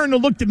guy turned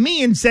and looked at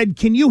me and said,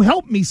 "Can you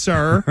help me,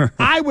 sir?"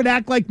 I would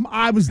act like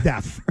I was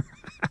deaf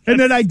and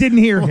that I didn't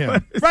hear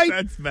him. Right?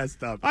 That's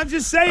messed up. I'm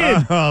just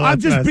saying.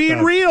 I'm just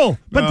being real.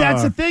 But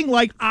that's the thing.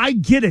 Like, I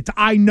get it.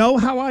 I know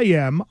how I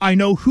am. I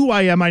know who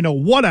I am. I know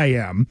what I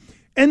am.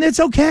 And it's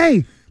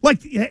okay.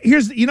 Like,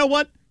 you know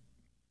what?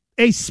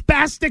 A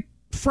spastic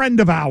friend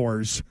of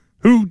ours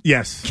who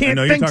can't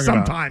think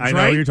sometimes, I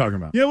know what you're talking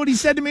about. You know what he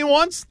said to me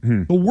once?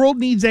 The world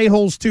needs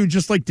a-holes too,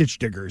 just like ditch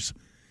diggers.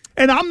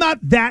 And I'm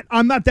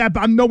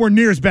nowhere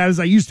near as bad as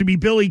I used to be.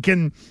 Billy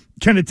can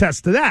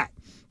attest to that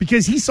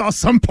because he saw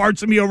some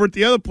parts of me over at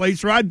the other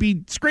place where I'd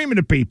be screaming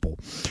at people.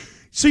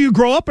 So you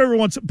grow up every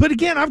once, but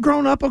again, I've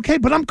grown up, okay,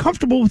 but I'm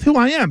comfortable with who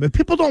I am. If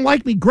people don't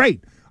like me,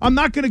 great. I'm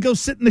not going to go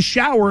sit in the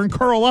shower and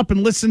curl up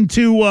and listen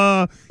to,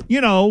 I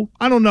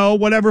don't know,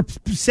 whatever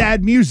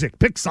sad music.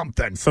 Pick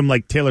something. Some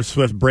like Taylor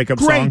Swift breakup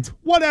song. Great,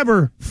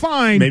 whatever,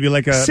 fine. Maybe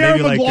like a Sarah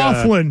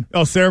McLachlan.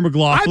 Sarah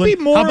McLachlan. I'd be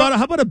more.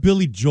 How about a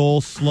Billy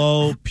Joel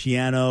slow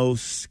piano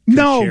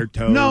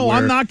concerto? No,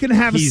 I'm not going to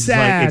have a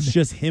sad. It's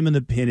just him and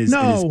his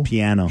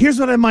piano. Here's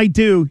what I might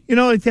do.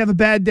 If you have a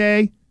bad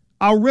day,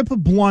 I'll rip a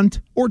blunt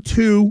or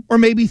two or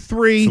maybe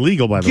three. It's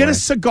illegal, by the way. Get a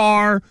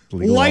cigar,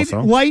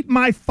 light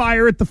my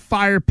fire at the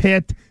fire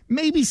pit,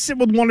 maybe sit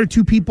with one or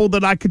two people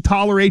that I could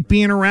tolerate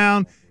being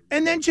around,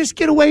 and then just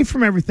get away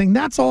from everything.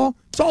 That's all.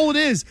 That's all it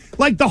is.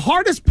 Like, the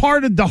hardest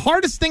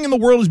thing in the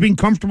world is being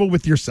comfortable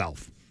with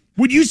yourself.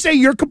 Would you say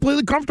you're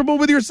completely comfortable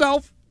with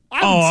yourself?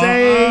 I would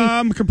say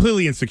I'm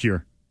completely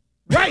insecure.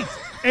 Right.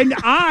 And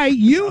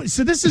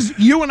so this is,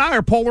 you and I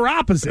are polar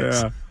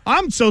opposites. Yeah.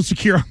 I'm so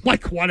secure. I'm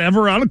like,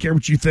 whatever. I don't care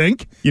what you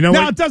think.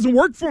 Now, it doesn't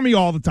work for me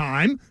all the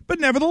time, but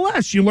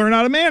nevertheless, you learn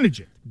how to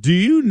manage it. Do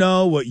you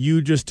know what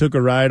you just took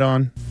a ride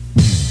on?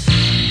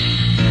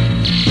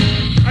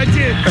 I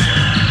did.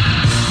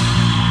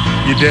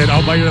 You did.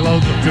 I'll buy your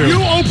lonesome, too.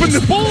 You opened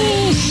the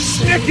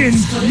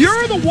bull-snickins.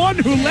 You're the one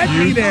who led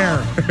me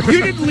there.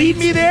 You didn't lead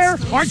me there?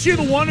 Aren't you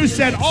the one who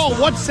said,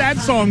 what sad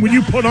song would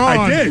you put on?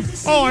 I did.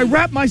 I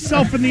wrapped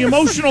myself in the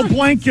emotional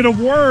blanket of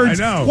words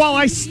while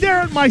I stare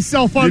at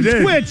myself on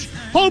Twitch,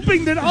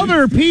 hoping that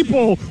other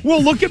people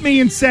will look at me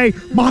and say,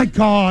 my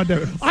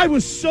God, I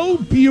was so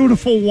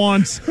beautiful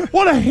once.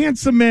 What a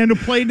handsome man who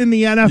played in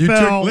the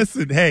NFL.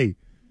 Listen, hey.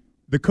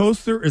 The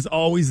coaster is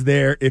always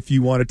there if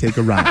you want to take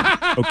a ride.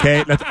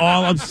 Okay? That's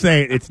all I'm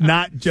saying. It's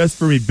not just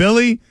for me.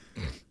 Billy,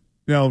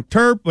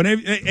 Terp,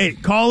 whenever, hey,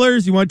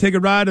 callers, you want to take a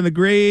ride on the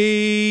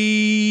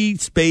Great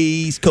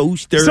Space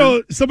Coaster?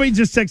 So somebody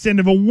just texted in,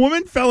 if a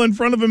woman fell in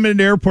front of him in an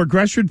airport,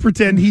 Gresh would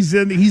pretend he's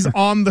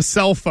on the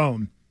cell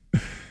phone.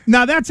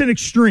 Now, that's an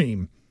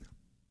extreme.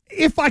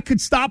 if I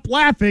could stop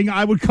laughing,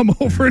 I would come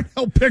over and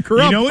help pick her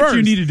up. You know what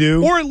you need to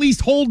do? Or at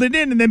least hold it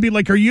in and then be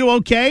like, are you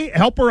okay?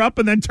 Help her up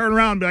and then turn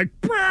around and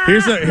be like,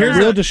 Here's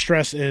real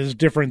distress is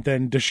different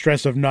than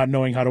distress of not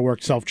knowing how to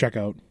work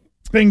self-checkout.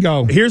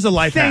 bingo. Here's a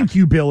life hack. Thank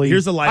you, Billy.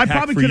 Here's a life hack I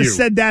probably for could have you.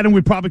 said that and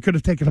we probably could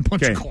have taken a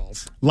bunch of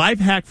calls. Life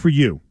hack for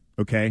you,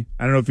 okay?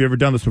 I don't know if you've ever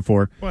done this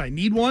before. What, I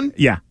need one?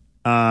 Yeah.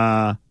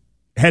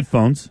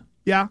 Headphones,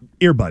 Yeah.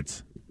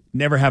 earbuds.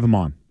 Never have them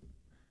on.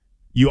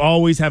 You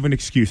always have an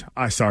excuse.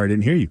 Sorry, I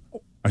didn't hear you.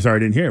 Sorry, I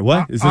didn't hear.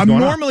 What is this I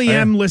going on? normally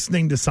am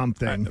listening to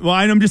something. Well,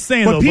 I'm just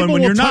saying, But though, people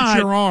when will you're touch not,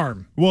 your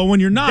arm. Well, when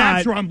you're not,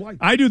 That's where I'm like.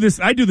 I do this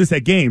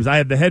at games. I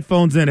have the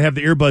headphones in, I have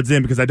the earbuds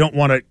in because I don't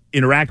want to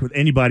interact with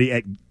anybody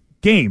at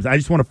games. I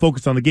just want to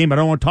focus on the game. I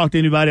don't want to talk to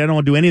anybody. I don't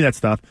want to do any of that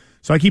stuff.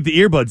 So I keep the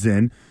earbuds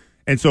in.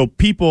 And so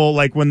people,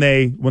 like, when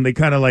they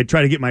kind of like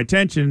try to get my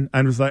attention,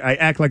 I'm just like, I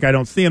act like I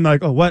don't see them. They're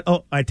like, oh, what?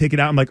 Oh, I take it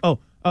out. I'm like,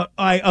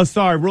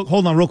 sorry.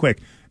 Hold on real quick.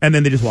 And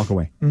then they just walk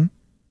away. Mm-hmm.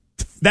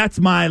 That's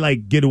my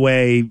like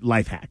getaway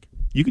life hack.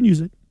 You can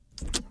use it.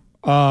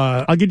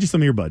 I'll get you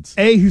some earbuds.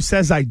 Who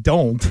says I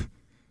don't.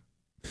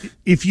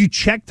 If you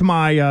checked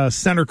my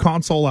center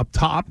console up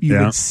top, you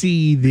would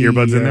see the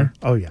earbuds in there.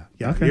 Oh yeah,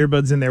 Okay.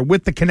 earbuds in there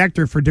with the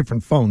connector for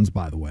different phones,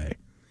 by the way,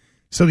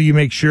 so that you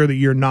make sure that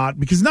you're not,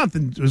 because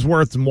nothing is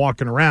worse than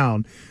walking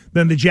around.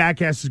 Then the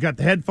jackass has got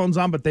the headphones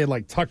on, but they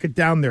like tuck it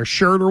down their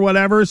shirt or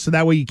whatever, so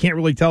that way you can't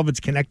really tell if it's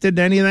connected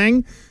to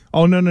anything.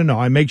 Oh, no.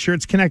 I make sure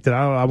it's connected.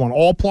 I want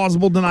all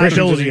plausible Christian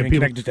doesn't deniability. even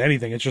connect it to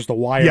anything. It's just a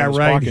wire Yeah, in his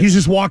right. pocket. He's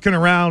just walking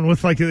around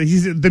with like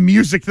the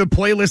music, the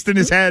playlist in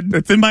his head.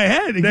 It's in my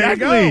head.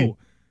 Exactly. There you go.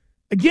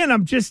 Again,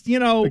 I'm just,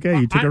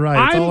 Okay, you took a ride.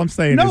 That's all I'm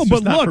saying. No, It's but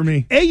just not look, for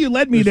me. A, you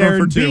led me It's there,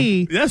 for and two.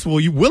 B, Yes, well,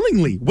 you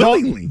willingly.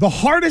 the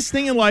hardest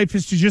thing in life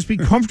is to just be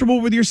comfortable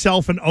with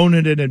yourself and own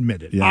it and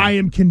admit it. Yeah. I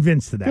am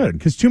convinced of that. Good.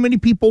 Because too many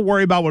people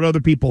worry about what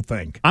other people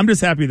think. I'm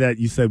just happy that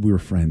you said we were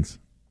friends.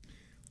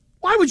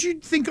 Why would you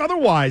think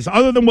otherwise?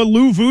 Other than what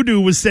Lou Voodoo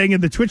was saying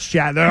in the Twitch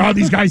chat, that, oh,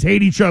 these guys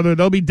hate each other.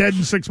 They'll be dead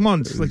in 6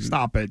 months. Like,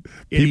 stop it,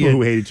 People idiot.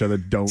 who hate each other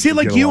don't. See,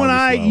 like get you along and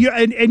I, as well.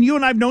 you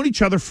and I've known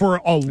each other for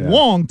a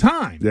long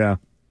time. Yeah.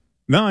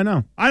 No, I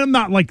know. I'm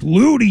not like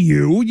Lou to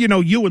you. You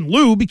know, you and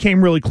Lou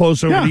became really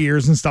close over Yeah. the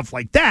years and stuff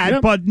like that.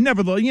 Yep. But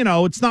nevertheless,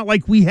 it's not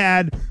like we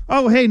had,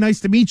 oh, hey,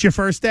 nice to meet you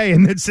first day,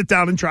 and then sit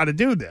down and try to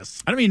do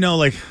this. I don't even know,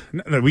 like,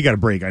 no, we got a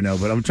break, I know,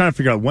 but I'm trying to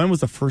figure out when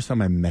was the first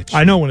time I met you?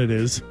 I know when it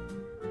is.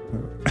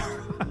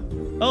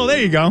 Oh,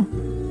 there you go.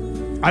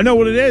 I know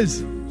what it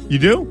is. You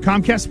do?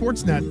 Comcast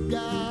Sportsnet.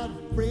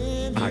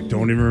 I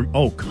don't even remember.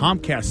 Oh,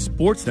 Comcast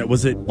Sportsnet.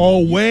 Was it?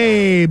 Oh,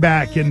 way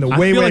back in the I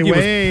way. feel like it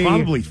was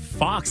probably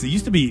Fox. It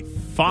used to be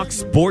Fox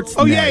Sports.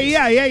 Oh,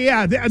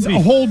 yeah.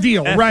 The whole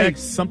deal, FX right?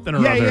 something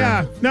or yeah, other.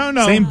 Yeah.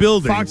 No. Same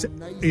building. Fox.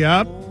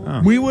 Yep.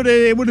 Oh.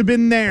 It would have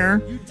been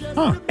there.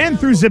 Huh. And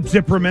through Zip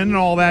Zipperman and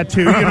all that,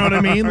 too. You know what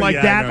I mean? Like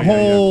Yeah, that I know,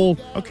 whole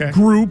Okay.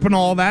 group and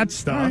all that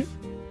stuff.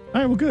 All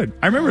right, well, good.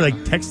 I remember, like,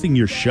 texting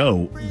your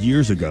show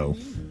years ago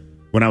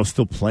when I was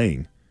still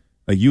playing.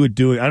 Like, you would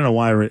do it. I don't know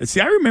why.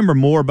 I remember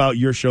more about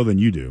your show than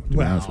you do, to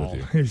be honest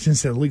with you.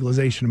 Since the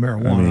legalization of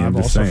marijuana, I mean, I'm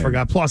I've just also saying.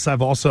 forgot. Plus,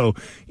 I've also,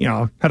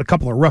 had a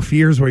couple of rough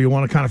years where you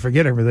want to kind of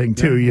forget everything,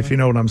 too, if you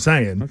know what I'm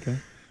saying. Okay.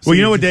 So Well,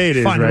 you know what day it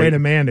is, Find right? a way to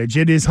manage.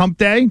 It is hump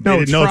day?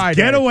 No, it's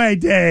Friday. Getaway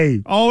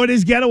day. Oh, it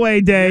is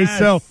getaway day.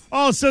 Yes.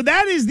 So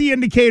that is the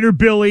indicator,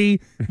 Billy,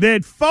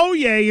 that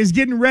Foye is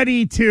getting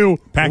ready to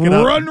Pack it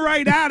up. run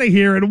right out of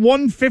here at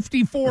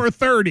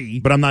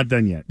 1:54:30. But I'm not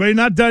done yet. But you're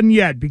not done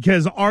yet,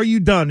 because Are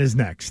You Done is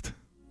next.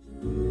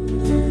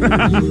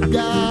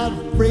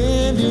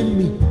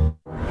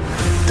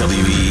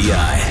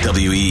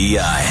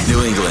 WEEI,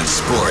 New England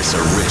Sports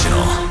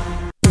Original.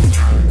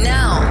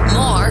 Now,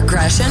 more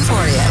Gresh and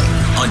Fourier.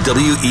 On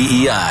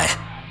WEEI.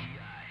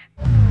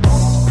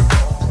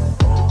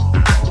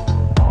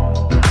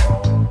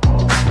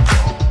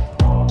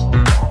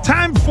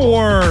 Time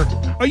for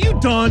Are You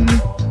Done?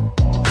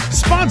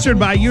 Sponsored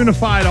by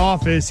Unified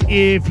Office.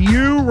 If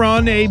you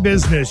run a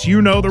business,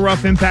 you know the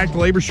rough impact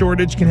labor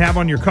shortage can have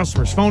on your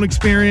customer's phone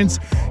experience.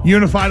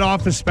 Unified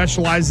Office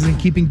specializes in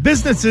keeping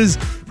businesses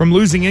from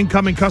losing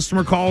incoming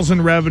customer calls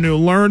and revenue.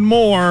 Learn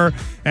more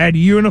at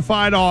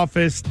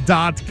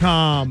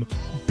unifiedoffice.com.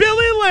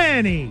 Billy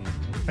Lanny,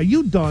 are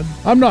you done?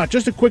 I'm not.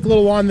 Just a quick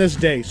little on this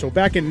day. So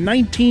back in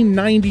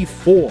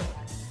 1994,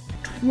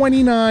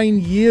 29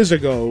 years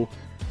ago,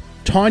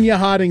 Tanya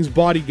Harding's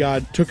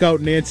bodyguard took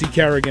out Nancy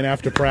Kerrigan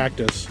after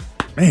practice.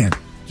 Man.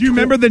 Do you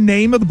remember the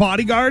name of the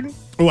bodyguard?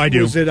 Oh, I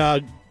do. Was it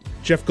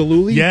Jeff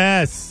Galooly?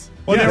 Yes.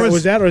 Well, Yeah, there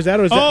was that?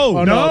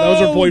 Oh, no, that was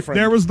her boyfriend.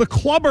 There was the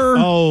clubber,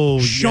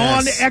 Oh,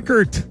 Sean yes.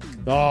 Eckert.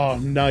 Oh,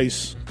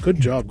 nice. Good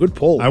job. Good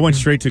pull. I went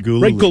straight to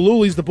Gululi. Right,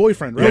 Galuli's the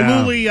boyfriend, right?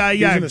 Galuli,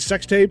 He was in the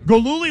sex tape.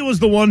 Galuli was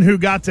the one who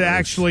got to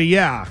actually,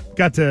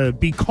 got to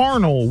be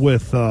carnal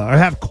with, or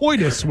have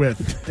coitus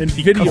with And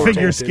a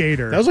figure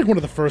skater. That was like one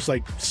of the first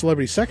like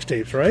celebrity sex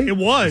tapes, right? It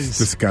was. It's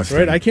disgusting.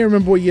 Right? I can't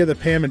remember what year the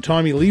Pam and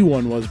Tommy Lee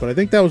one was, but I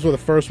think that was the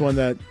first one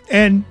that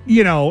And,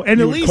 you know, and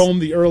you at would least... comb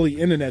the early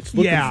internets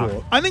looking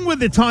for. I think with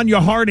the Tanya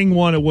Harding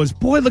one, it was,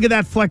 boy, look at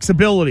that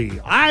flexibility.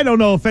 I don't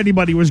know if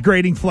anybody was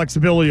grading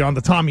flexibility on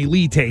the Tommy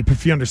Lee tape,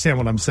 if you understand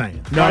what I'm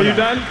saying. Are you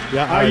done?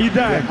 Yeah. Are you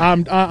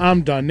done? Yeah,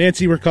 I'm done.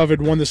 Nancy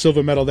recovered, won the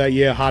silver medal that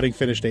year. Harding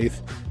finished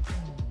 8th.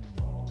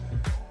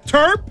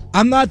 Terp?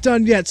 I'm not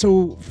done yet.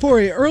 So,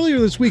 Fourier, earlier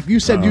this week, you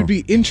said you'd be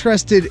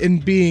interested in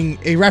being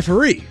a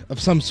referee of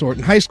some sort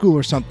in high school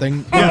or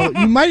something. Well,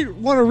 you might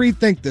want to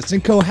rethink this.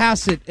 In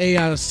Cohasset, a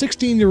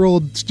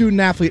 16-year-old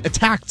student-athlete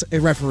attacked a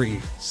referee,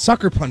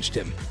 sucker punched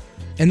him.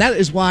 And that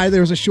is why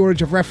there's a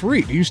shortage of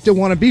referee. Do you still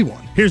want to be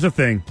one? Here's the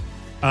thing.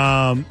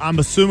 I'm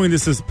assuming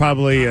this is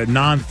probably a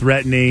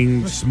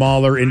non-threatening,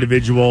 smaller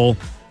individual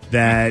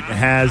that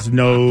has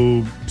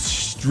no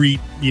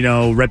street,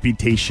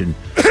 reputation.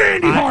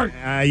 Andy Hart.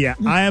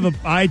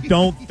 I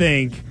don't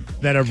think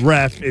that a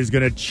ref is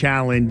going to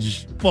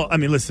challenge. Well, I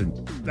mean, listen.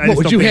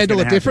 Would you handle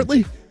it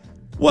differently?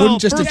 Well,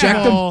 wouldn't just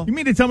eject him? You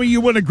mean to tell me you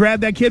wouldn't have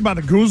grabbed that kid by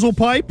the goozle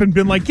pipe and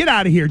been like, get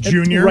out of here,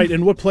 Junior? Right,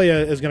 and what player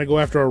is going to go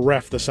after a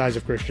ref the size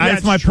of Christian?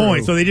 That's my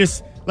point. So they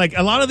just, like,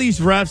 a lot of these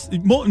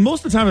refs,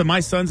 most of the time at my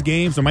son's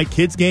games or my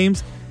kids'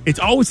 games, it's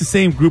always the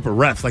same group of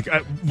refs. Like,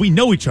 we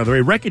know each other.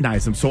 I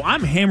recognize them. So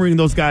I'm hammering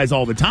those guys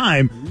all the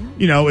time,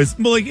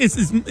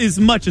 as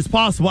much as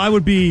possible. I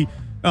would be,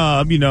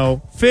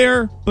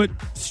 fair but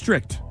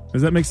strict.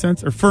 Does that make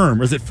sense? Or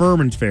firm? Or is it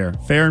firm and fair?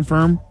 Fair and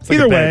firm? It's like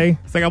Either way.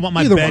 It's like I want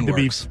my Either bed one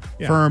to works.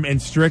 be firm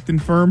and strict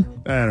and firm.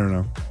 I don't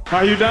know.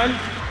 Are you done?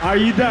 Are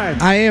you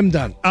done? I am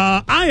done.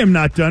 I am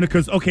not done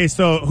because,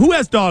 so who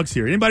has dogs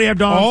here? Anybody have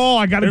dogs? Oh,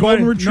 I got a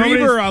Everybody? golden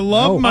retriever. I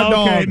love my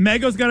dog. Okay,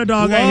 Mego's got a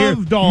dog right here.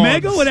 Love dogs.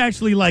 Mego would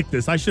actually like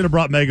this. I should have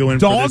brought Mego in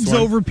for Dogs this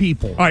one. over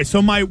people. All right,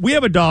 so we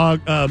have a dog.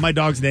 My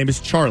dog's name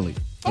is Charlie.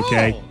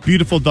 Okay,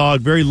 beautiful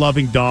dog, very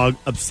loving dog.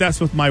 Obsessed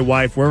with my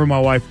wife. Wherever my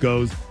wife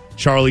goes,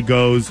 Charlie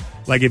goes.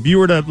 Like, if you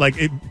were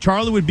to,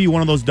 Charlie would be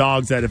one of those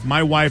dogs that if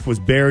my wife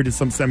was buried in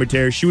some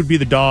cemetery, she would be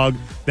the dog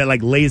that,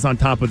 lays on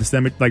top of the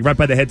cemetery, right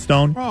by the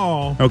headstone.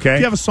 Oh. Okay. Do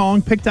you have a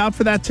song picked out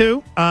for that,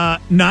 too?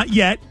 Not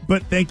yet,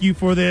 but thank you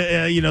for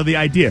the, the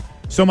idea.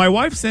 So my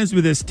wife sends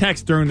me this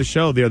text during the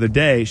show the other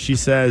day. She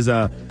says,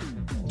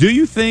 do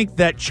you think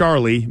that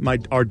Charlie,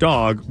 our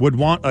dog, would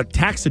want a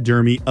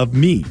taxidermy of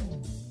me?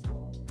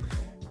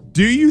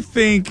 Do you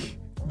think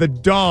the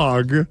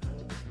dog...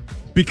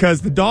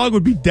 Because the dog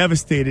would be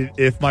devastated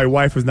if my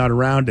wife was not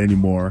around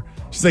anymore.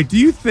 She's like, do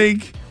you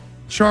think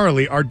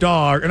Charlie, our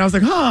dog... And I was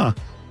like,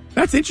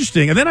 that's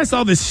interesting. And then I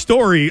saw this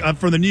story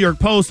from the New York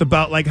Post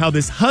about, how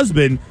this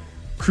husband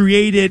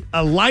created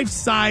a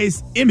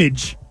life-size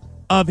image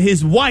of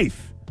his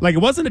wife. Like, it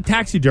wasn't a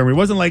taxidermy. It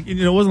wasn't like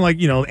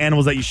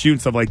animals that you shoot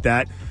and stuff like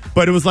that.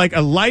 But it was like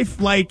a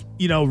lifelike,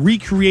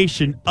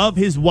 recreation of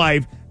his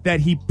wife that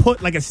he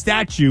put like a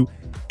statue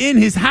in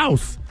his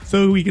house.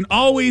 So we can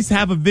always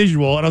have a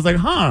visual. And I was like,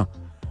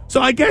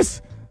 So I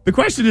guess the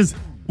question is,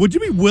 would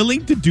you be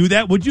willing to do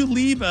that? Would you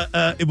leave,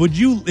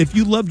 if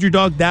you loved your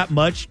dog that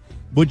much,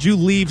 would you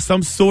leave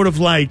some sort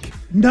of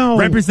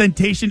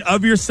representation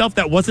of yourself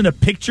that wasn't a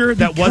picture,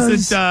 that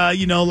wasn't,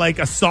 like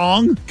a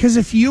song? Because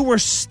if you were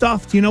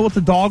stuffed, you know what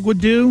the dog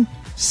would do?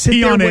 Sit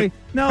Pee there on it.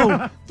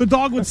 No, the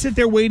dog would sit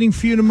there waiting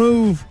for you to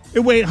move.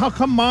 Wait, how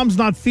come mom's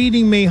not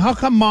feeding me? How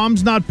come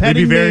mom's not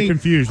petting me? They'd be very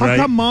confused, right?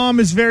 How come mom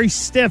is very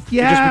stiff?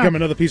 Yeah. It'd just become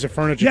another piece of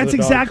furniture. That's for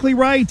the dog. exactly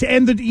right.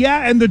 And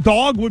the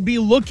dog would be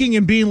looking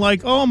and being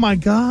like, "Oh my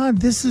God,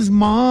 this is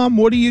mom.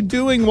 What are you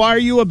doing? Why are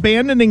you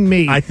abandoning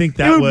me?" I think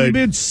that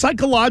would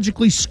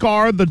psychologically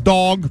scar the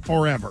dog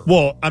forever.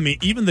 Well, I mean,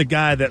 even the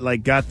guy that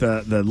got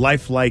the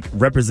lifelike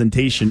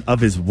representation of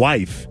his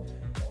wife.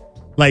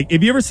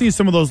 Have you ever seen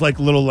some of those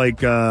little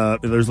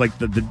there's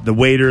the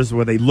waiters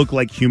where they look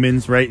like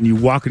humans, right? And you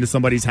walk into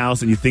somebody's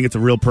house and you think it's a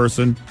real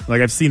person.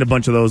 I've seen a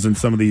bunch of those in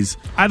some of these.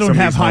 I don't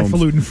have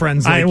highfalutin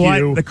friends like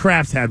you. The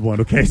Crafts had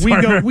one. Okay,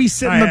 so we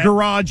sit in the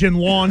garage in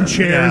lawn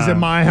chairs in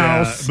my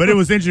house. But it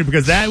was interesting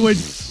because that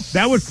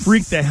would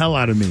freak the hell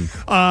out of me.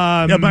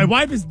 My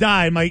wife has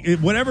died.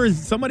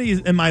 Somebody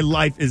in my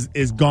life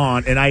is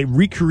gone, and I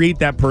recreate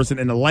that person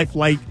in a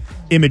lifelike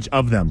image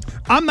of them.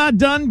 I'm not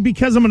done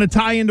because I'm going to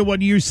tie into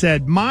what you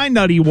said. My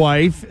nutty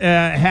wife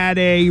had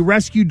a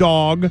rescue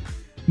dog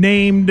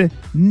named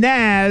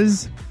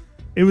Naz.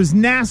 It was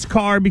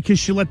NASCAR because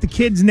she let the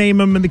kids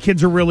name him, and the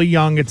kids are really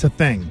young. It's a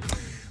thing.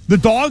 The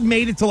dog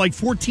made it to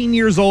 14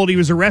 years old. He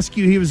was a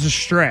rescue. He was a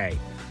stray.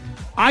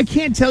 I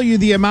can't tell you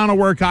the amount of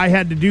work I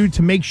had to do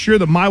to make sure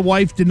that my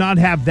wife did not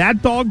have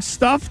that dog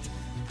stuffed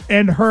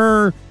and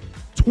her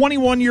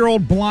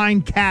 21-year-old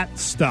blind cat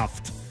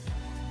stuffed.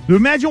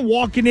 Imagine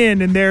walking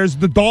in and there's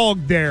the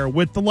dog there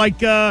with the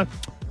like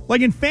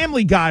in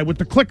Family Guy with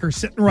the clicker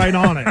sitting right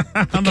on it.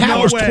 The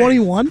cat was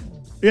 21?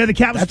 Yeah, the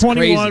cat was That's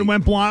 21, crazy.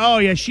 went blind. Oh,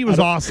 yeah, she was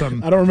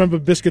awesome. I don't remember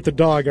Biscuit the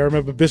dog. I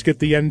remember Biscuit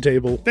the end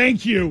table.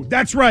 Thank you.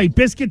 That's right.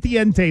 Biscuit the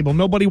end table.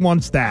 Nobody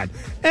wants that.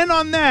 And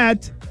on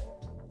that,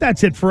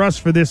 that's it for us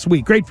for this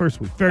week. Great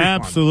first week. Very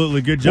Absolutely.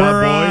 fun. Good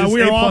job, boys.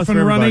 We are A+ off for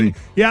and running.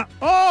 everybody. Yeah.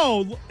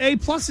 Oh, A+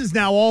 is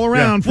now all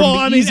around from Well, the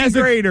I mean, easy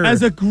grader.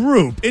 as a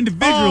group,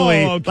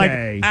 individually, Oh,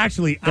 okay. like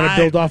actually,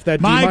 Gotta build off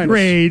that my D-.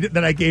 grade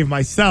that I gave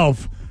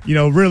myself,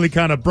 really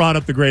kind of brought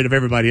up the grade of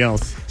everybody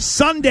else.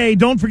 Sunday,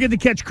 don't forget to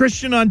catch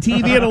Christian on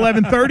TV at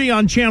 11:30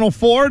 on Channel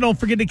 4. Don't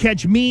forget to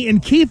catch me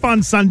and Keith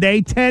on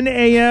Sunday, 10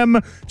 a.m.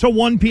 to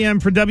 1 p.m.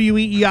 for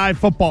WEEI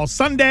Football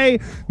Sunday.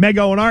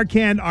 Mego and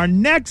Arcand are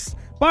next.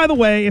 By the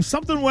way, if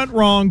something went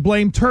wrong,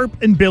 blame Terp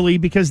and Billy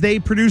because they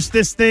produced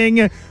this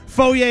thing.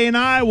 Foyer and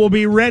I will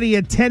be ready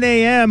at 10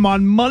 a.m.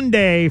 on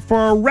Monday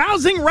for a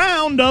rousing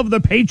round of the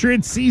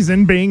Patriots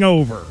season being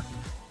over.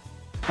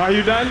 Are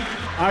you done?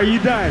 Are you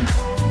done?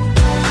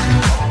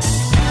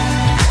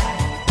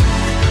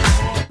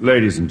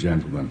 Ladies and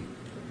gentlemen,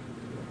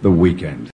 the weekend.